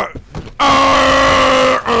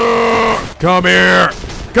 Come here.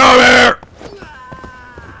 Come here.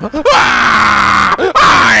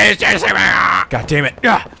 God damn it.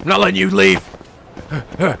 I'm not letting you leave.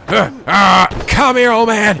 Come here, old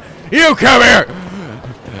man. You come here.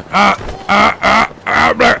 I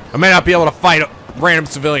may not be able to fight random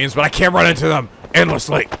civilians, but I can't run into them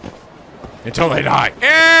endlessly until they die.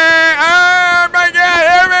 Oh my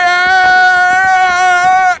god,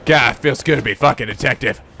 God, it feels good to be fucking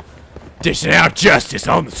detective. Dishing out justice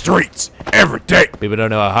on the streets every day. People don't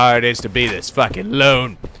know how hard it is to be this fucking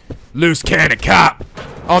lone, loose cannon cop.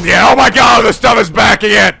 Oh my god, this stuff is back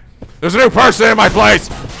again. There's a new person in my place.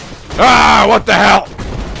 What the hell?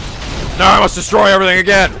 No, I must destroy everything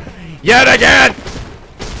again. Yet again.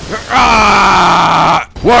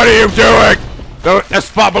 What are you doing? That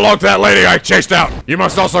spot belonged to that lady I chased out. You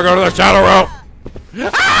must also go to the Shadow Realm.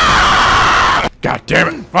 God damn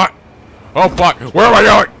it. Fuck. Oh fuck. Where am I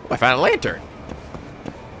going? I found a lantern.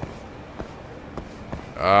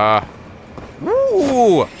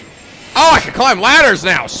 Ooh. Oh, I can climb ladders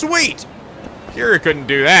now. Sweet. Kiryu couldn't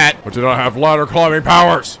do that. But did I have ladder climbing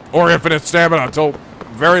powers or infinite stamina until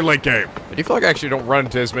very late game? I do feel like I actually don't run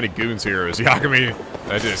into as many goons here as Yagami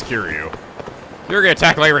as is Kiryu. You're gonna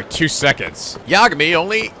attack like every 2 seconds. Yagami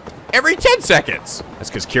only every 10 seconds. That's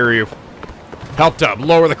because Kiryu helped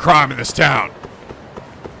lower the crime in this town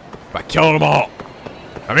by killing them all.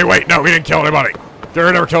 I mean, wait, no, he didn't kill anybody.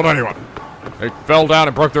 Kiryu never killed anyone. They fell down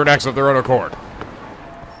and broke their necks of their own accord.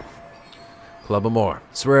 Club Amore.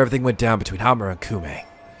 It's where everything went down between Hamura and Kume.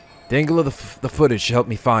 The angle of the footage helped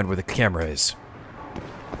me find where the camera is.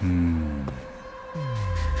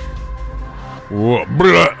 Whoa,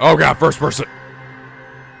 blah. Oh god, first person.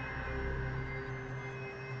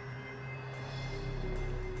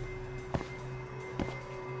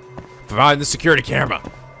 Find the security camera,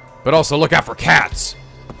 but also look out for cats.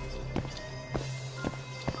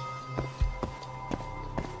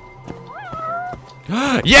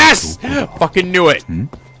 Yes! Fucking knew it.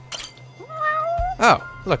 Oh,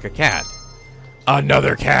 look, a cat.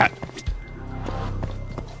 Another cat.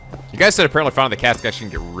 You guys said apparently finding the cats can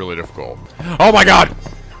get really difficult. Oh my god!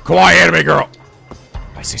 Kawaii anime girl!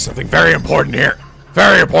 I see something very important here.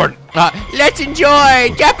 Very important. Let's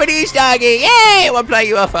enjoy Japanese doggy. Yay! We'll play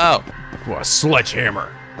UFO. What a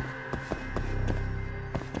sledgehammer.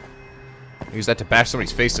 Use that to bash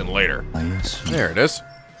somebody's face in later. There it is.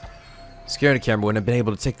 Security camera wouldn't have been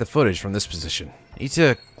able to take the footage from this position. Need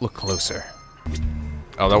to look closer.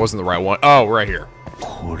 Oh, that wasn't the right one. Oh, right here.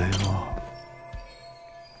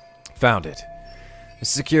 Found it. The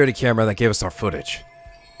security camera that gave us our footage.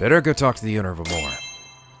 Better go talk to the owner of it more.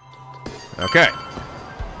 Okay.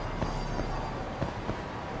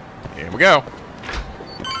 Here we go.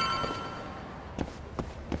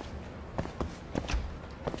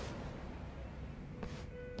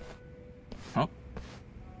 Huh?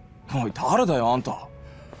 おい、誰だよ、あんた。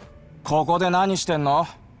ここで何してんの？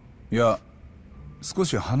いや、少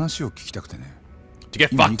し話を聞きたくてね。To get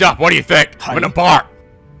fucked up, what do you think? I'm in a bar.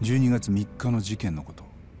 12月3日の事件のこと。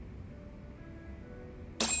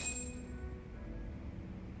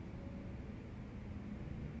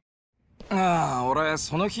ああ、俺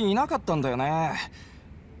その日いなかったんだよね。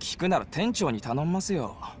聞くなら店長に頼んます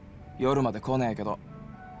よ。夜まで来ねえけど。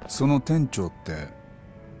その店長って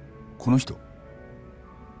この人？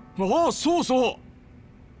ああ、そうそう。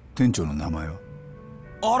店長の名前は？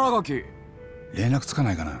新垣。連絡つか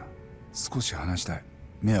ないかな。少し話したい。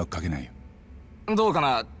迷惑かけないよ。どうか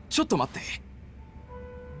な、ちょっと待っ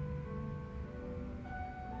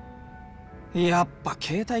て。やっぱ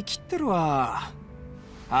携帯切ってるわ。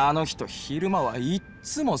あの人昼間はいっ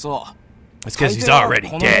つもそう。It's 'cause he's already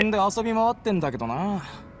この辺 dead. で遊び回ってんだけどな。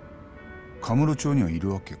カムロ町にはい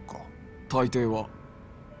るわけか。大抵は。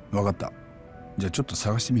わかった。じゃあちょっと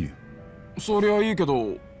探してみるよ。そりゃいいけ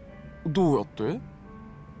ど、どうやって？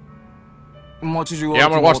街中は Yeah,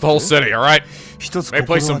 I'm gonna watch the whole city, alright? 一つ Maybe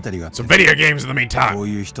心 play 当 some たりがあって、 some video games in the meantime. こう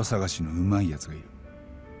いう人探しのうまいやつがいる。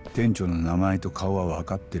店長の名前と顔は分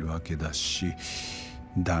かってるわけだし、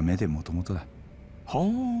ダメでもともとだ。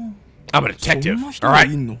はI'm a detective, alright?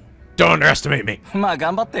 Don't underestimate me. あ。まあ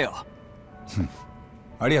頑張ってよ。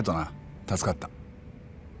ありがとな。助かった。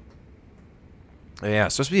Yeah,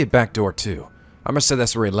 it's supposed to be a back door too. I must say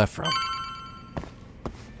that's where he left from.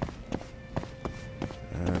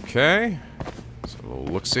 Okay. So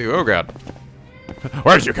we'll look see. Oh god.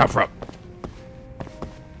 Where did you come from?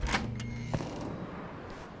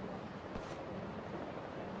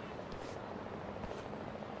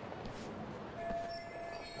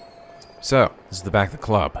 So, this is the back of the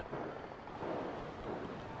club.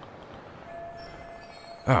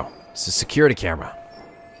 Oh, it's a security camera.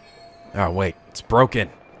 Oh, wait, it's broken.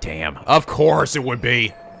 Damn. Of course it would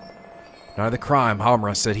be. Night of the crime,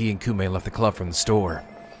 Hamura said he and Kume left the club from the store.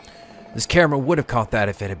 This camera would have caught that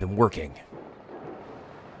if it had been working.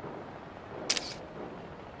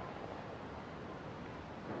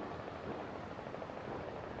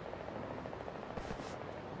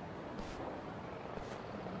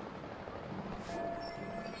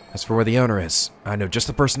 As for where the owner is, I know just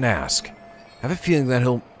the person to ask. I have a feeling that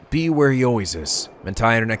he'll be where he always is,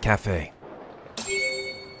 Mentai Internet Cafe.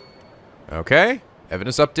 Okay,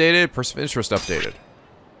 evidence updated, person of interest updated.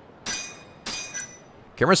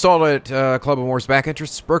 Camera installed at Club of Moore's back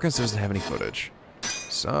entrance is broken, so doesn't have any footage.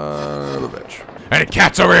 Son of a bitch. Any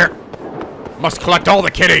cats over here? Must collect all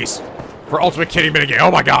the kitties for ultimate kitty minigame.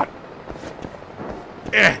 Oh my god.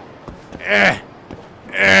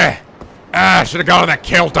 Should have gone on that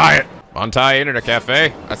kale diet. Montai Internet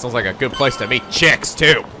Cafe? That sounds like a good place to meet chicks,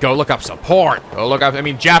 too. Go look up some porn. Go look up,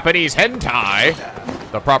 Japanese hentai.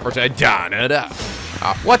 The proper da-da-da.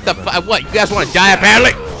 What the what? You guys want to die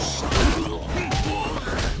badly?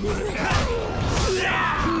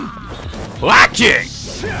 Lacking!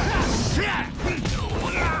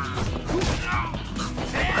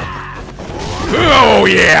 Oh,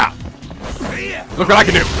 yeah! Look what I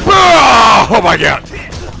can do. Oh my god!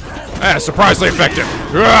 That's surprisingly effective.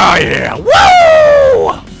 Oh, yeah.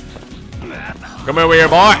 Woo! Come over here,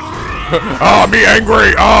 boy. Oh, me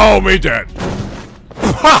angry. Oh, me dead.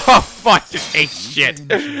 Oh, fuck, just ate shit.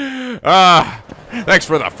 Thanks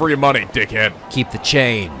for the free money, dickhead. Keep the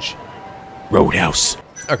change. Roadhouse.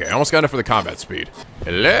 Okay, almost got enough for the combat speed.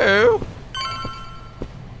 Hello?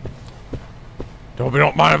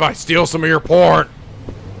 Don't mind if I steal some of your porn.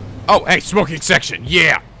 Oh, hey, smoking section.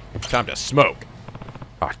 Yeah. Time to smoke.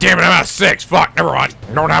 Oh, damn it, I'm out of 6. Fuck, never mind.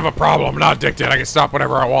 Don't have a problem. I'm not addicted. I can stop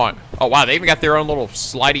whenever I want. Oh, wow, they even got their own little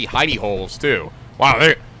slidey hidey holes, too. Wow,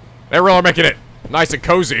 they're really making it nice and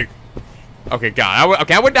cozy. Okay, God.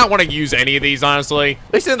 I would not want to use any of these, honestly.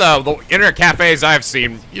 At least in the internet cafes I've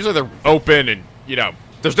seen, usually they're open and you know,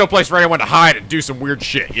 there's no place for anyone to hide and do some weird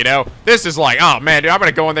shit, you know? This is like, oh man, dude, I'm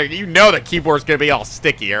gonna go in there. You know the keyboard's gonna be all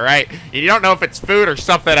sticky, all right? You don't know if it's food or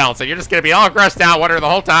something else, and you're just gonna be all grossed out, wondering the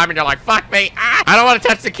whole time, and you're like, fuck me, I don't want to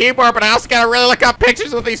touch the keyboard, but I also gotta really look up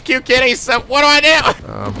pictures of these cute kitties, so what do I do?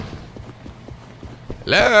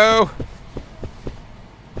 Hello?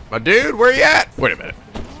 My dude, where you at? Wait a minute.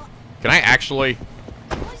 Can I actually...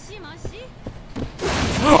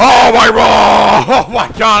 Oh my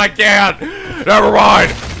god, I can't! Never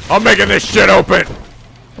mind! I'm making this shit open!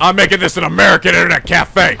 I'm making this an American internet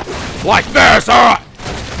cafe! Like this, alright!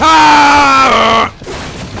 Ah!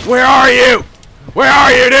 Where are you? Where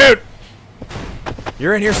are you, dude?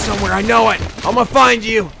 You're in here somewhere, I know it! I'm gonna find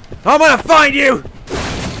you! I'm gonna find you!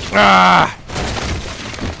 Ah!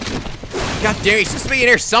 God damn, he's supposed to be in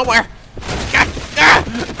here somewhere. God,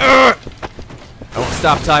 I won't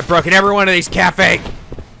stop till I've broken every one of these cafe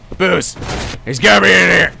booze. He's gotta be in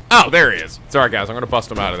here! Oh, there he is. It's alright, guys, I'm gonna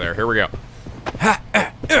bust him out of there. Here we go.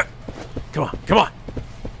 Come on, come on.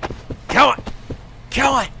 Come on.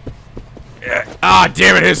 Come on. Ah,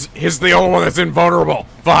 damn it, his the only one that's invulnerable.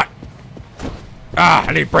 Fuck. Ah,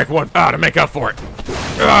 I need to break one to make up for it.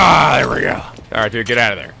 Ah, there we go. Alright, dude, get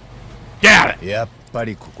out of there. Get out of it! やっぱ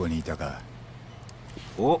りここにいたか。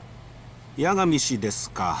お、八神氏で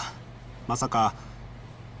すか。まさか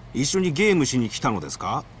一緒にゲームしに来たのです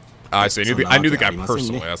か。I see. I knew the guy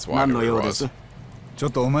personally. That's why I knew who it was. ちょ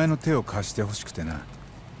っとお前の手を貸してほしくてな。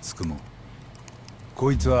つくも。こ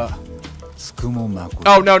いつはつくもまこ。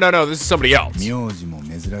Oh no no no! This is somebody else. 名字も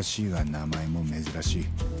珍しいが名前も珍しい。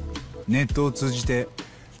ネットを通じて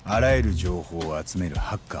あらゆる情報を集める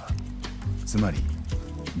ハッカー。つまり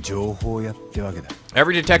情報屋ってわけだ。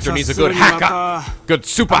Every detector needs a good hacker. Good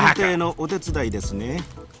super hacker. のお手伝いですね。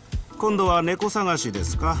今度は猫探しで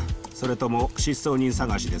すか。それとも失踪人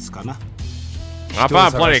探しですかな。I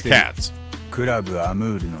found plenty of cats. クラブア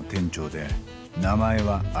ムールの店長で名前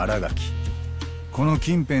は新垣。この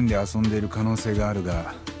近辺で遊んでいる可能性がある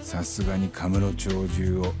が、さすがにカムロ町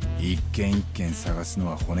中を一軒一軒探すの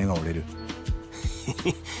は骨が折れる。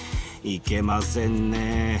いけません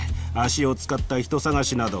ね。足を使った人探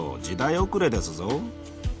しなど時代遅れですぞ。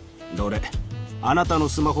どれ、あなたの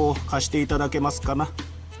スマホを貸していただけますかな。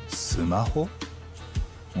スマホ？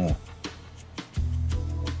おう。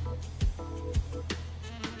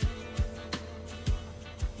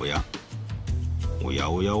おやおや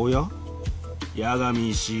おやおや、八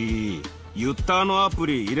神氏、ユッターのアプ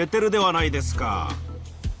リ入れてるではないですか。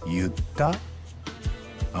ユッタ？あ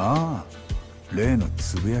あ、例の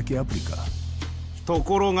つぶやきアプリか。と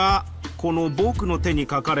ころがこの僕の手に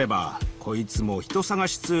かかれば、こいつも人探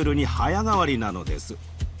しツールに早変わりなのです。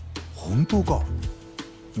本当か？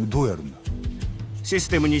どうやるんだ？シス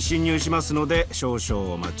テムに侵入しますので少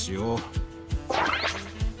々お待ちを。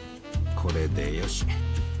これでよし。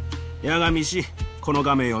八神氏、この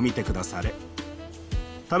画面を見てくだされ。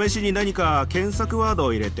試しに何か検索ワード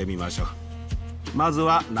を入れてみましょう。まず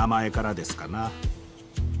は名前からですかな。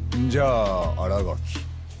じゃあ新垣。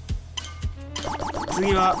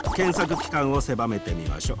次は検索期間を狭めてみ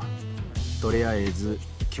ましょう。とりあえず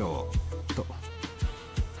今日と。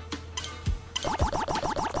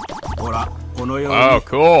ほら、このように、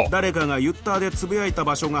誰かがユッターでつぶやいた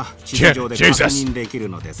場所が地図上で確認できる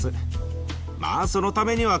のです。まあそのた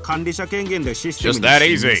めには管理者権限でシステムに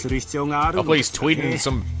侵入する必要があるのです。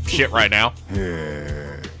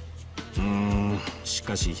し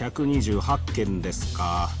かし128件です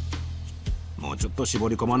か。もうちょっと絞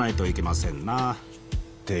り込まないといけませんな。っ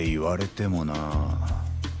て言われてもな。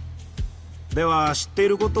では知ってい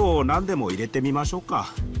ることを何でも入れてみましょうか。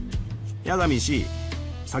八神氏、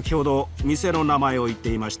先ほど店の名前を言っ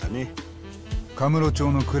ていましたね。カムロ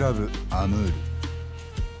町のクラブアムー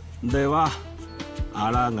ル。では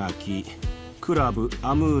新垣クラブ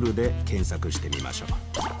アムールで検索してみましょう。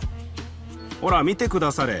ほら見てく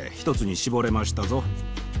だされ、一つに絞れましたぞ。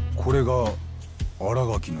これが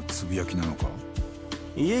新垣のつぶやきなのか？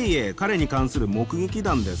いえいえ、彼に関する目撃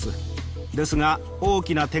談です。ですが大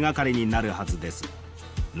きな手がかりになるはずです。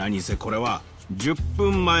何せこれは10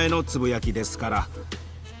分前のつぶやきですから、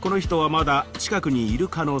この人はまだ近くにいる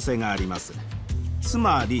可能性があります。つ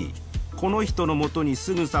まりこの人のもとに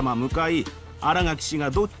すぐさま向かい、新垣氏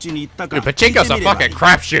がどっちに行ったか聞いてみればいい。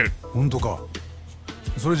本当か？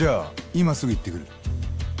それじゃあ今すぐ行ってくる。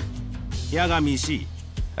八神氏、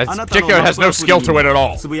あなた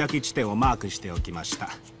のつぶやき地点をマークしておきました。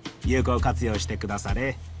有効活用してくださ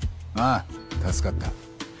れ。ああ、助かった。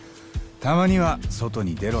たまには外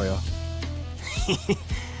に出ろよ。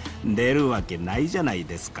出るわけないじゃない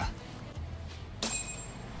ですか。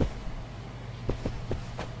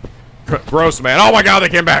Gross, man. Oh my god, they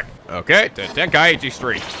came back. Okay, to Tenkaichi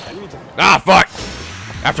Street. Ah, fuck!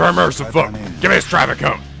 After I murder some folk, give me this traffic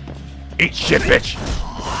cone. Eat shit, bitch.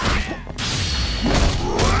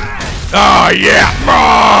 Oh, yeah!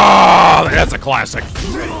 Oh, that's a classic.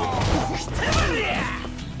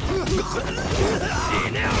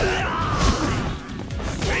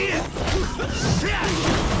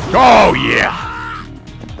 Oh, yeah!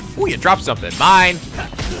 Ooh, you dropped something. Mine.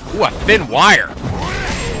 Ooh, a thin wire.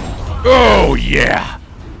 Oh, yeah!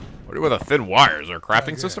 What with a thin wire? Is there a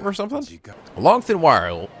crafting system or something? A long thin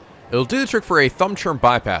wire. It'll do the trick for a thumb churn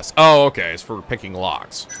bypass. Oh, okay. It's for picking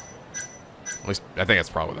locks. At least, I think that's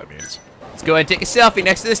probably what that means. Let's go ahead and take a selfie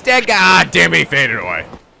next to this dead guy. Ah, damn it, he faded away.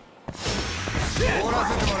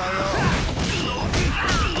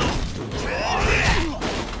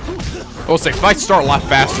 I will say, fights start a lot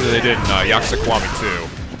faster than they did in Yakuza Kiwami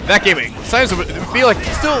 2. That game, sometimes it would feel like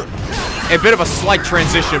still a bit of a slight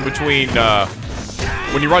transition between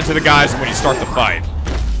when you run to the guys and when you start the fight.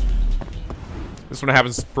 This one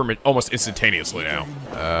happens almost instantaneously now.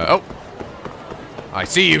 Oh. I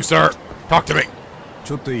see you, sir. Talk to me.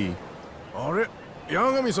 ちょっといい？あれ、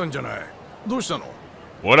八神さんじゃない。どうしたの？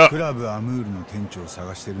 What up? クラブアムールの店長を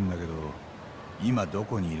探してるんだけど、今ど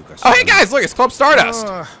こにいるか知 Oh, ら hey guys, look, it's Club Stardust.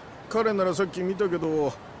 ああ、彼ならさっき見たけ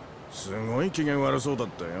ど、すごい機嫌悪そうだっ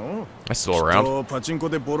たよ。 I'm still around. きっとパチンコ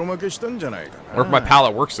でボロ負けしたんじゃないかな。 Or if my pal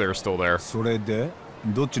that works there is still there. それで、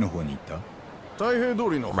どっちの方に行った？太平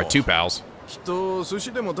通りの Or 方。 my two pals. きっと寿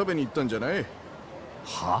司でも食べに行ったんじゃない？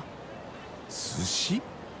は？寿司？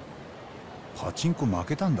パチンコ負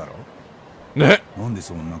けたんだろ？ね。なんで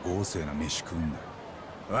そんな豪勢な飯食うんだよ。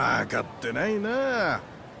分かってないな。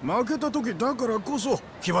負けた時だからこそ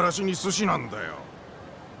気晴らしに寿司なんだよ。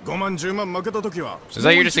5万10万負けた時は So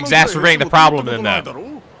you're just exacerbating the problem in that.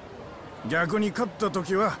 逆に勝った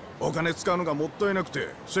時はお金使うのがもったいなくて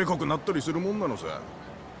せこくなったりするもんなのさ。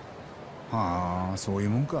はあ、そういう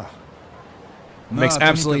もんか。 Makes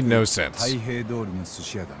absolutely no sense. 太平通りの寿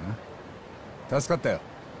司屋だな。助かったよ。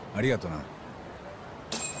ありがとな。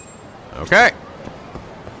 Okay.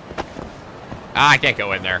 Ah, I can't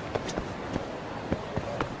go in there.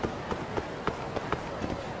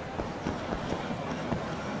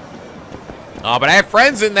 Oh, but I have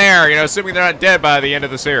friends in there, you know, assuming they're not dead by the end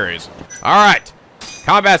of the series. All right.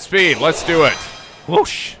 Combat speed. Let's do it.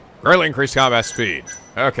 Whoosh. Greatly increased combat speed.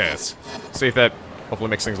 Okay, let's see if that hopefully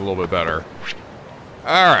makes things a little bit better.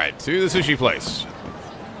 All right, to the sushi place.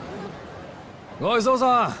 There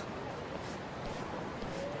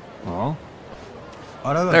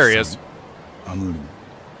he is. アムー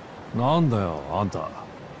ル。なんだよ、あんた。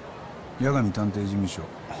八神探偵事務所。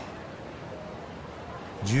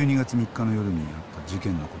12月3日の夜にあった事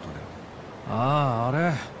件のことで。ああ、あ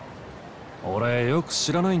れ。俺よく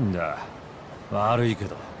知らないんだ。悪いけ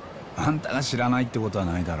ど。あんたが知らないってことは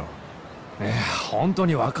ないだろう。本当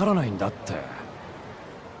にわからないんだって。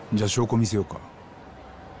じゃあ証拠見せようか。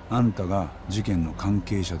あんたが事件の関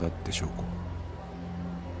係者だって証拠。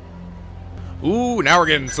 Ooh, now we're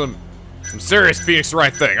getting some serious Phoenix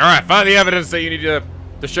Wright thing. All right, find the evidence that you need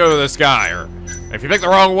to show to this guy. Or if you pick the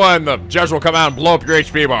wrong one, the judge will come out and blow up your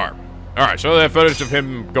HP bar. All right, show that footage of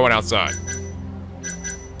him going outside.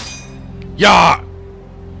 Yeah.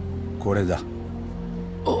 これだ。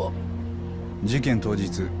事件当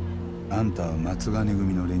日、あんたは松金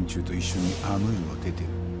組の連中と一緒にアムールを出てる。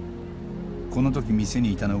この時店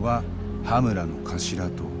にいたのが羽村の頭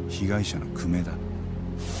と被害者の久米だ。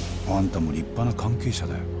あんたも立派な関係者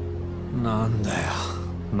だよ。なんだよ、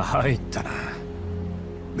参ったな。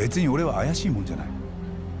別に俺は怪しいもんじゃない。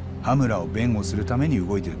羽村を弁護するために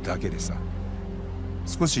動いてるだけでさ。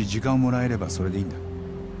少し時間をもらえればそれでいいんだ。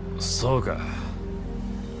そうか。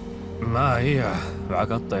まあいいや、分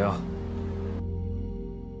かったよ。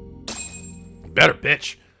Better,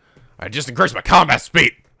 bitch. I just increased my combat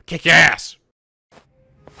speed. Kick your ass.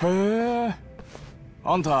 へえ。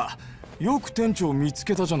あんたよく店長見つ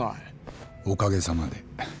けたじゃない。おかげさまで。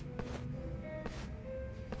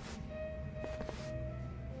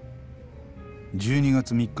12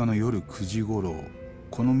月3日の夜9時頃、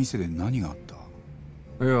この店で何があった？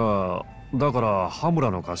いや、だから羽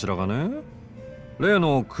村の頭がね、例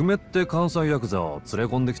の久米って関西ヤクザを連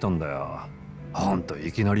れ込んできたんだよ。ほんと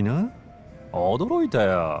いきなりな。驚いた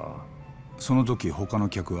よ。その時他の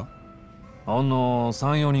客は3、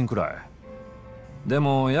4人くらい。で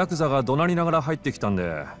もヤクザが怒鳴りながら入ってきたん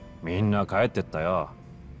で、みんな帰ってったよ。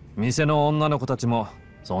店の女の子たちも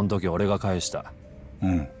その時俺が返した。う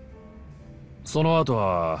ん。その後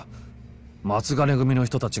は松金組の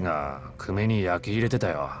人たちが久米に焼き入れてた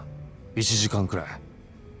よ。1時間くらい。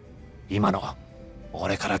今の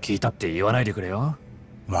俺から聞いたって言わないでくれよ。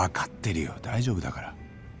分かってるよ、大丈夫だから。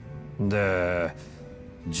で、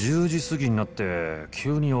10時過ぎになって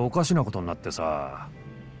急におかしなことになってさ、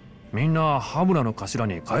みんな羽村の頭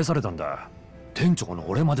に返されたんだ。店長の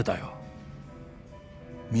俺までだよ。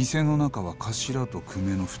店の中は頭と久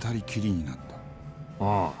米の2人きりになった。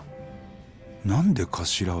ああ。なんで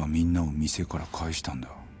頭はみんなを店から返したんだ？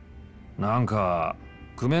なんか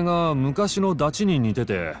久米が昔のダチに似て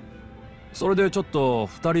て、それでちょっと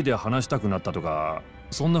2人で話したくなったとか、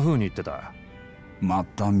そんな風に言ってた。ま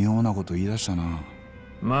た妙なこと言い出したな。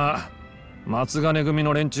まあ松金組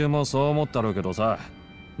の連中もそう思ったろうけどさ、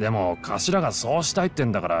でも頭がそうしたいって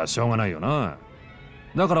んだからしょうがないよな。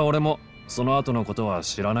だから俺もその後のことは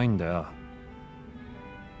知らないんだよ。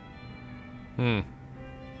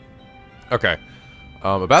Okay.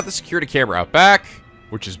 About the security camera out back,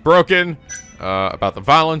 which is broken. About the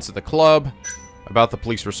violence at the club. About the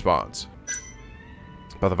police response.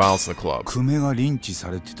 About the violence in the club. 久米がリンチさ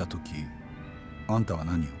れてた時、あんたは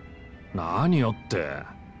何を？何よって。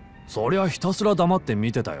そりゃひたすら黙って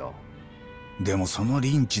見てたよ。でもその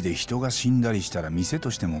リンチで人が死んだりしたら店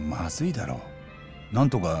としてもまずいだろう。なん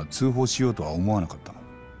とか通報しようとは思わなかったの？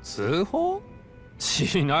通報？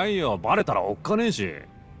しないよ。バレたらおっかねえし。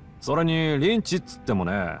それにリンチっつっても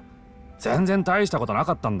ね、全然大したことな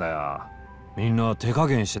かったんだよ。みんな手加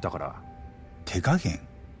減してたから。手加減？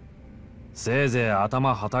せいぜい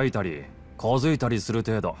頭はたいたり小づいたりする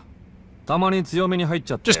程度。たまに強めに入っ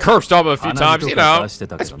ちゃって。 Just cursed off a few times, you know.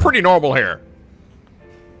 That's pretty normal here.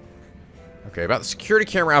 Okay, about the security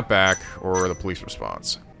camera out back or the police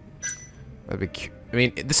response. That'd be I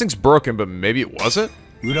mean, this thing's broken, but maybe it wasn't?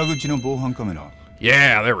 裏口の防犯カメラ。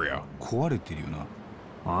Yeah, there we go. 壊れてるよな。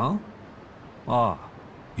ああ。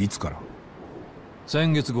いつから？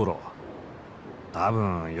先月頃。多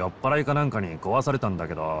分酔っ払いかなんかに壊されたんだ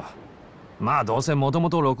けど、まあどうせもと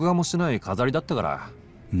もと録画もしてない飾りだったから。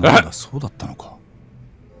なんだ、そうだったのか。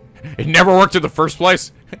It never worked in the first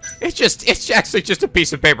place. It's actually just a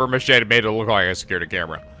piece of paper mache that made it look like a security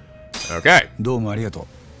camera. Okay. どうもありがと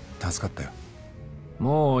う。助かったよ。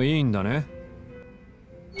もういいんだね。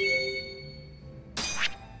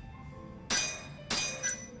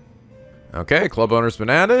Okay, club owner's been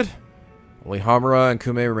added. Only Hamura and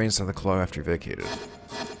Kume remain inside the club after he vacated.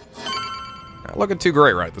 Not looking too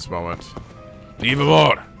great right this moment. Leave him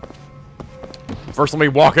alone. First, let me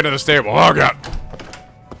walk into the stable. Oh, God.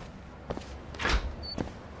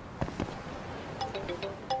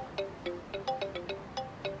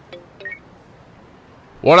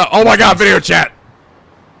 What up? Oh, my God, video chat.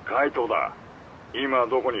 カイトだ。今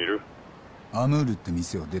どこにいる？アムールって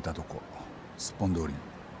店を出たとこ。スッポン通りに。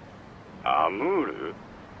アムール？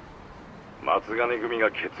松金組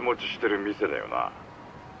がケツ持ちしてる店だよな。あ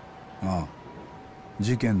あ。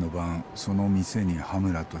事件の晩、その店に羽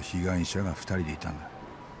村と被害者が2人でいたんだ。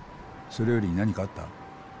それより何かあった？あ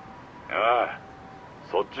あ、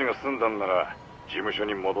そっちが済んだんなら事務所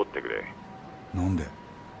に戻ってくれ。なんで？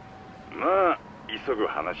まあ急ぐ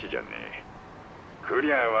話じゃねえ。ク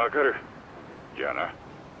リアわかる。じゃあな。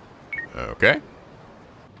Okay.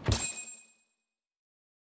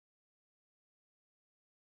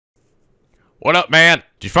 What up, man?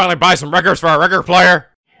 Did you finally buy some records for our record player?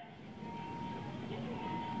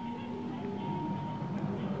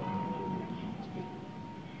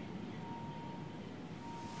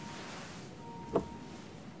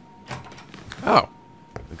 Oh,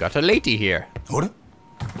 we got a lady here. あれ？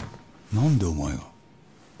なんでお前が？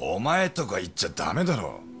お前とか言っちゃダメだ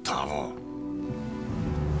ろ、タモ。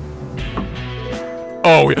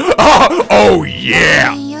Oh, oh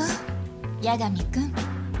yeah! Yagami-kun.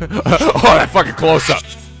 Oh, that fucking close up.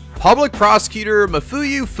 Public prosecutor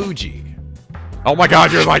Mafuyu Fuji. Oh my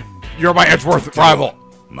God, you're my Edgeworth rival.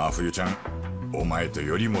 真冬ちゃん、お前と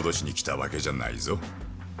より戻しに来たわけじゃないぞ。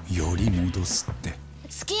より戻すって。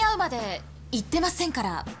付き合うまで言ってませんか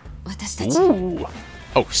ら、私たち。Ooh.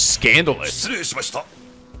 Oh, scandalous. 失礼しました。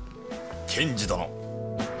検事殿。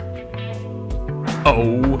Oh,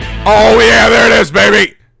 yeah, there it is,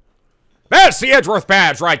 baby. That's the Edgeworth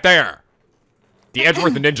badge right there. The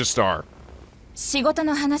Edgeworth Ninja Star. 仕事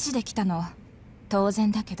の話で来たの、当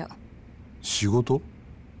然だけど。仕事？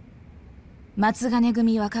松金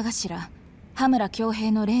組若頭、羽村恭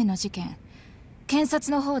平の例の事件、検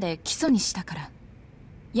察の方で起訴にしたから。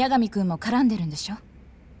八神君も絡んでるんでしょ？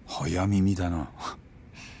早耳だな。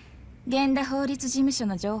源田法律事務所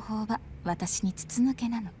の情報は私に筒抜け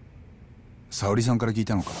なの。沙織さんから聞い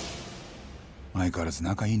たのか。相変わらず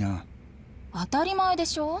仲いいな。当たり前で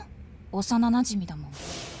しょ？幼馴染だもん。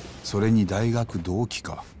それに大学同期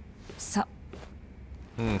か。そう。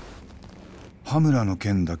羽村の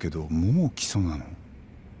件だけどもう起訴なの？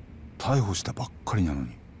逮捕したばっかりなのに。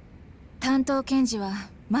担当検事は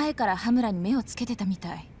前から羽村に目をつけてたみ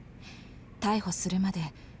たい。逮捕するまで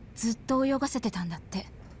ずっと泳がせてたんだって。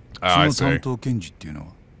その担当検事っていうのは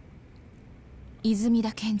泉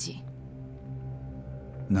田検事。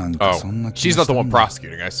なんかそんな気 She's が not した the ん one だ。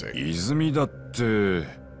 prosecuting, I see. 泉田って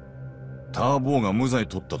ターボーが無罪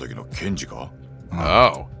取った時の検事か？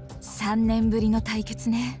 Oh. 3年ぶりの対決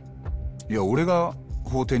ね。いや、俺が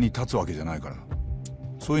法廷に立つわけじゃないから。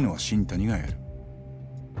そういうのは新谷がやる。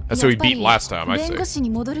That's who he beat last time, I 弁護 see. 士に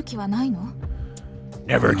戻る気はないの？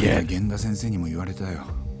 Never again. 源田先生にも言われたよ。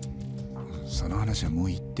その話はも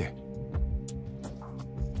ういいって。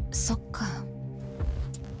そっか。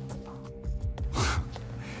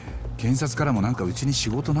検察からもなんかうちに仕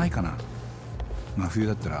事ないかな。真冬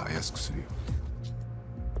だったら安くするよ。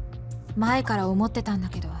前から思ってたんだ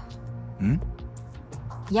けど。ん？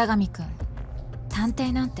八神くん、探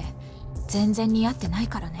偵なんて全然似合ってない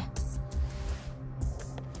からね。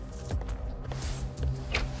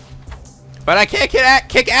But I can't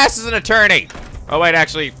kick ass as an attorney. Oh wait,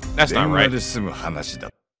 actually, that's not right.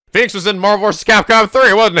 Phoenix was in Marvel vs. Capcom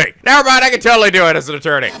 3, wasn't he? Never mind, I can totally do it as an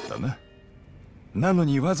attorney. なの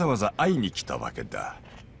にわざわざ会いに来たわけだ。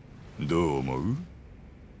どう思う？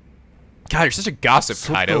 God, you're such a gossip,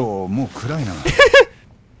 Kaido. 外もう暗いな。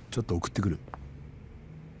ちょっと送ってくる。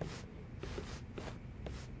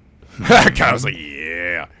Kaido's like,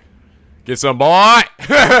 yeah. Get some, boy.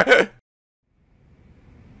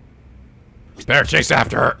 Better chase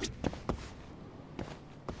after her.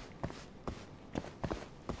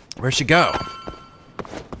 Where'd she go?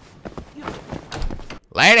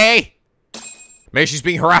 Lady! Maybe she's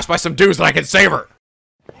being harassed by some dudes and I can save her.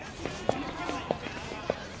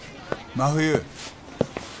 真冬。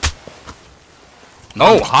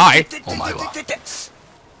Oh, hi. お前は。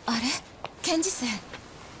あれ？検事正。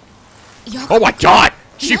Oh my god!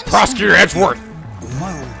 Chief Prosecutor Edgeworth! お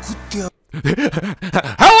前を送ってや。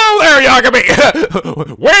Hello there, Yagami!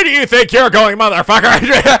 Where do you think you're going, motherfucker?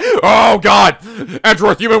 Oh god!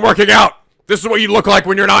 Edgeworth, you've been working out! This is what you look like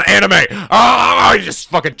when you're not anime! Ah! He just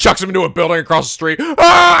fucking chucks him into a building across the street.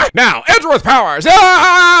 Ah! Now, Edgeworth powers!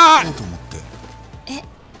 Ah! え、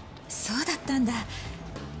そうだったんだ。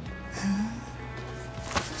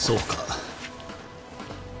そうか。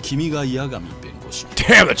君が八神弁護士。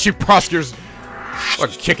 Damn, the chief prosecutor's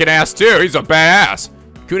fucking kicking ass too. He's a badass.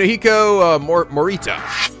 Kunihiko Morita.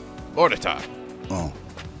 Oh.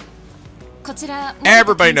 こちら。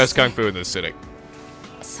 Everybody knows kung fu in this city.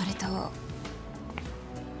 それと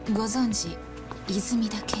ご存知泉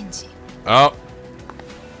田検事。Oh.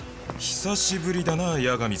 久しぶりだな、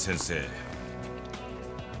八神先生。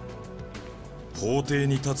法廷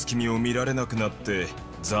に立つ君を見られなくなって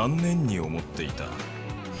残念に思っていた。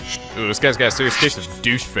 Ooh, this guy's got a serious case of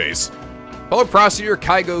douche face. Fellow prosecutor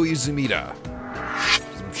Kaigo Izumida.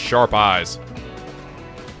 Some sharp eyes.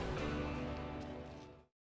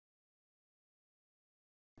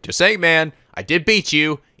 Just saying, man. I did beat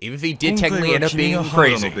you, even if he did technically end up being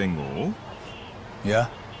crazy. いや、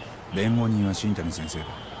弁護人は新谷先生だ。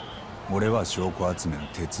俺は証拠集めの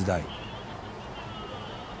手伝い。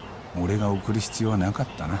俺が送る必要はなかっ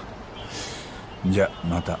たな。じゃ、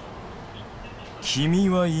また。君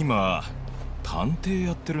は今探偵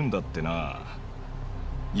やってるんだってな。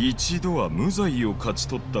一度は無罪を勝ち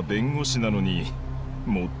取った弁護士なのに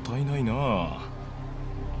もったいないな。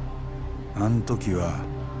あん時は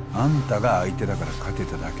あんたが相手だから勝て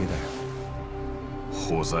ただけだよ。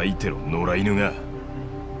ほざいてろ野良犬が。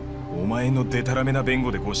お前のデタラメな弁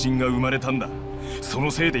護で誤審が生まれたんだ。その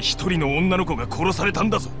せいで一人の女の子が殺されたん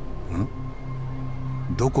だぞ。ん？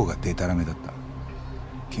どこがデタラメだった？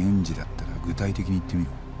検事だったら具体的に言ってみ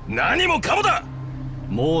ろ。何もかもだ。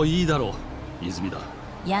もういいだろう、泉田。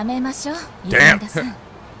やめましょう。 Damn!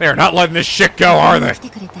 They're not letting this shit go, are they? 来て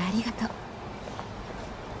くれてありがとう。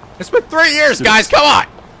 It's been 3 years, guys. Come on.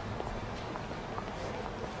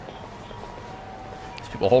 These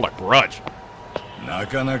people hold a grudge. な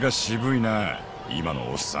かなか渋いな、今の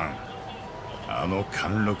おっさん。あの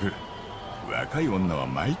貫禄、若い女は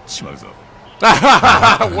参っちまうぞ。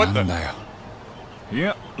What the? い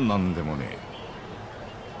や、なんでもね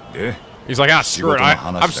え。で、 He's like, ah, screw it.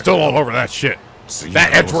 I'm still all over that shit.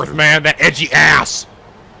 That Edgeworth man, that edgy ass.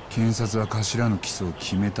 検察は頭の起訴を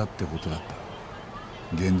決めたってことだった。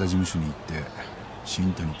源田事務所に行って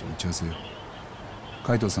新谷と打ち合わせよ。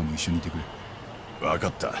海藤さんも一緒にいてくれ。わか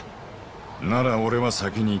った。なら俺は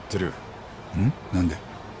先に行ってる。ん？なんで？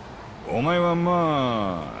お前は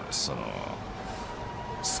まあ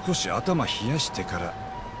少し頭冷やしてから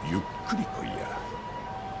ゆっくり来いや。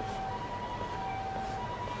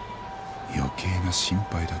余計な心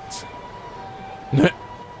配だっつ。ね。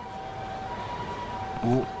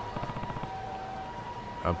お。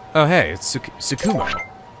Oh, hey, it's Tsukumo.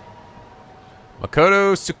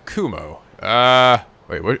 Makoto Tsukumo.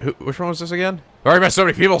 Wait, which one was this again? I already met so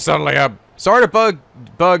many people suddenly. Sorry to bug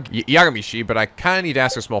Yagami-shi, but I kind of need to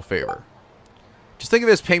ask a small favor. Just think of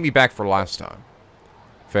it as paying me back for last time.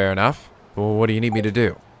 Fair enough. Well, what do you need me to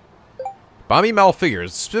do? Buy me metal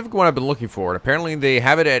figures, the specific one I've been looking for, and apparently they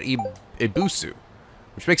have it at Ibusu.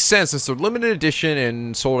 Which makes sense since they're limited edition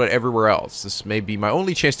and sold it everywhere else. This may be my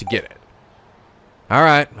only chance to get it.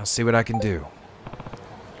 Alright, I'll see what I can do.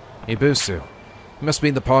 Ibusu. You must be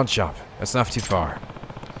in the pawn shop. That's not too far.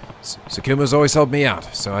 Tsukumo's always helped me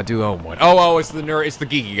out, so I do own one. Oh, it's the nerd, it's the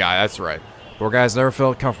geeky guy, that's right. Poor guy's never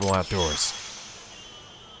felt comfortable outdoors.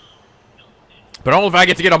 But only if I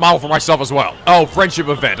get to get a model for myself as well. Oh, friendship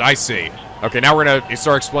event, I see. Okay, now we're gonna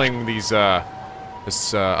start explaining these,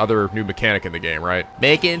 this other new mechanic in the game, right?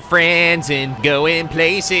 Making friends and going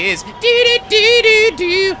places.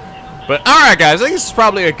 Do-do-do-do-do. But alright guys, I think this is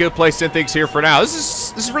probably a good place to end things here for now.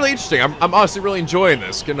 This is really interesting. I'm honestly really enjoying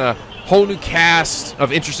this. Getting a whole new cast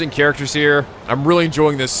of interesting characters here. I'm really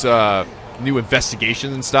enjoying this new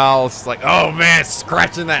investigation style. It's like, oh man, it's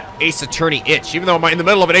scratching that Ace Attorney itch. Even though I'm in the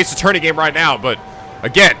middle of an Ace Attorney game right now, but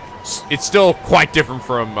again, it's still quite different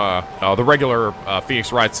from the regular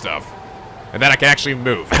Phoenix Wright stuff. And then I can actually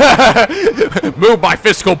move. Move my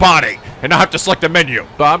physical body and not have to select a menu.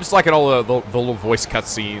 But I'm just liking all the little voice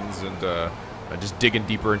cutscenes and just digging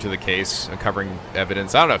deeper into the case, uncovering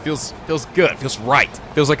evidence. I don't know, it feels good, it feels right.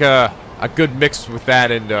 Feels like a good mix with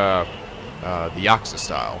that and the Yakuza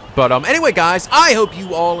style. But anyway guys, I hope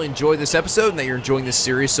you all enjoyed this episode and that you're enjoying this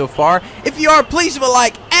series so far. If you are, please leave a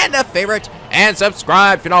like and a favorite and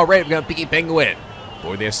subscribe if you're not already. We're gonna Peaky Penguin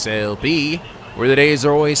for the SLB, where the days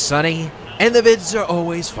are always sunny and the vids are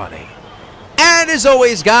always funny. And as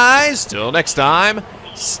always, guys, till next time,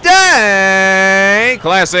 stay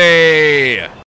classy!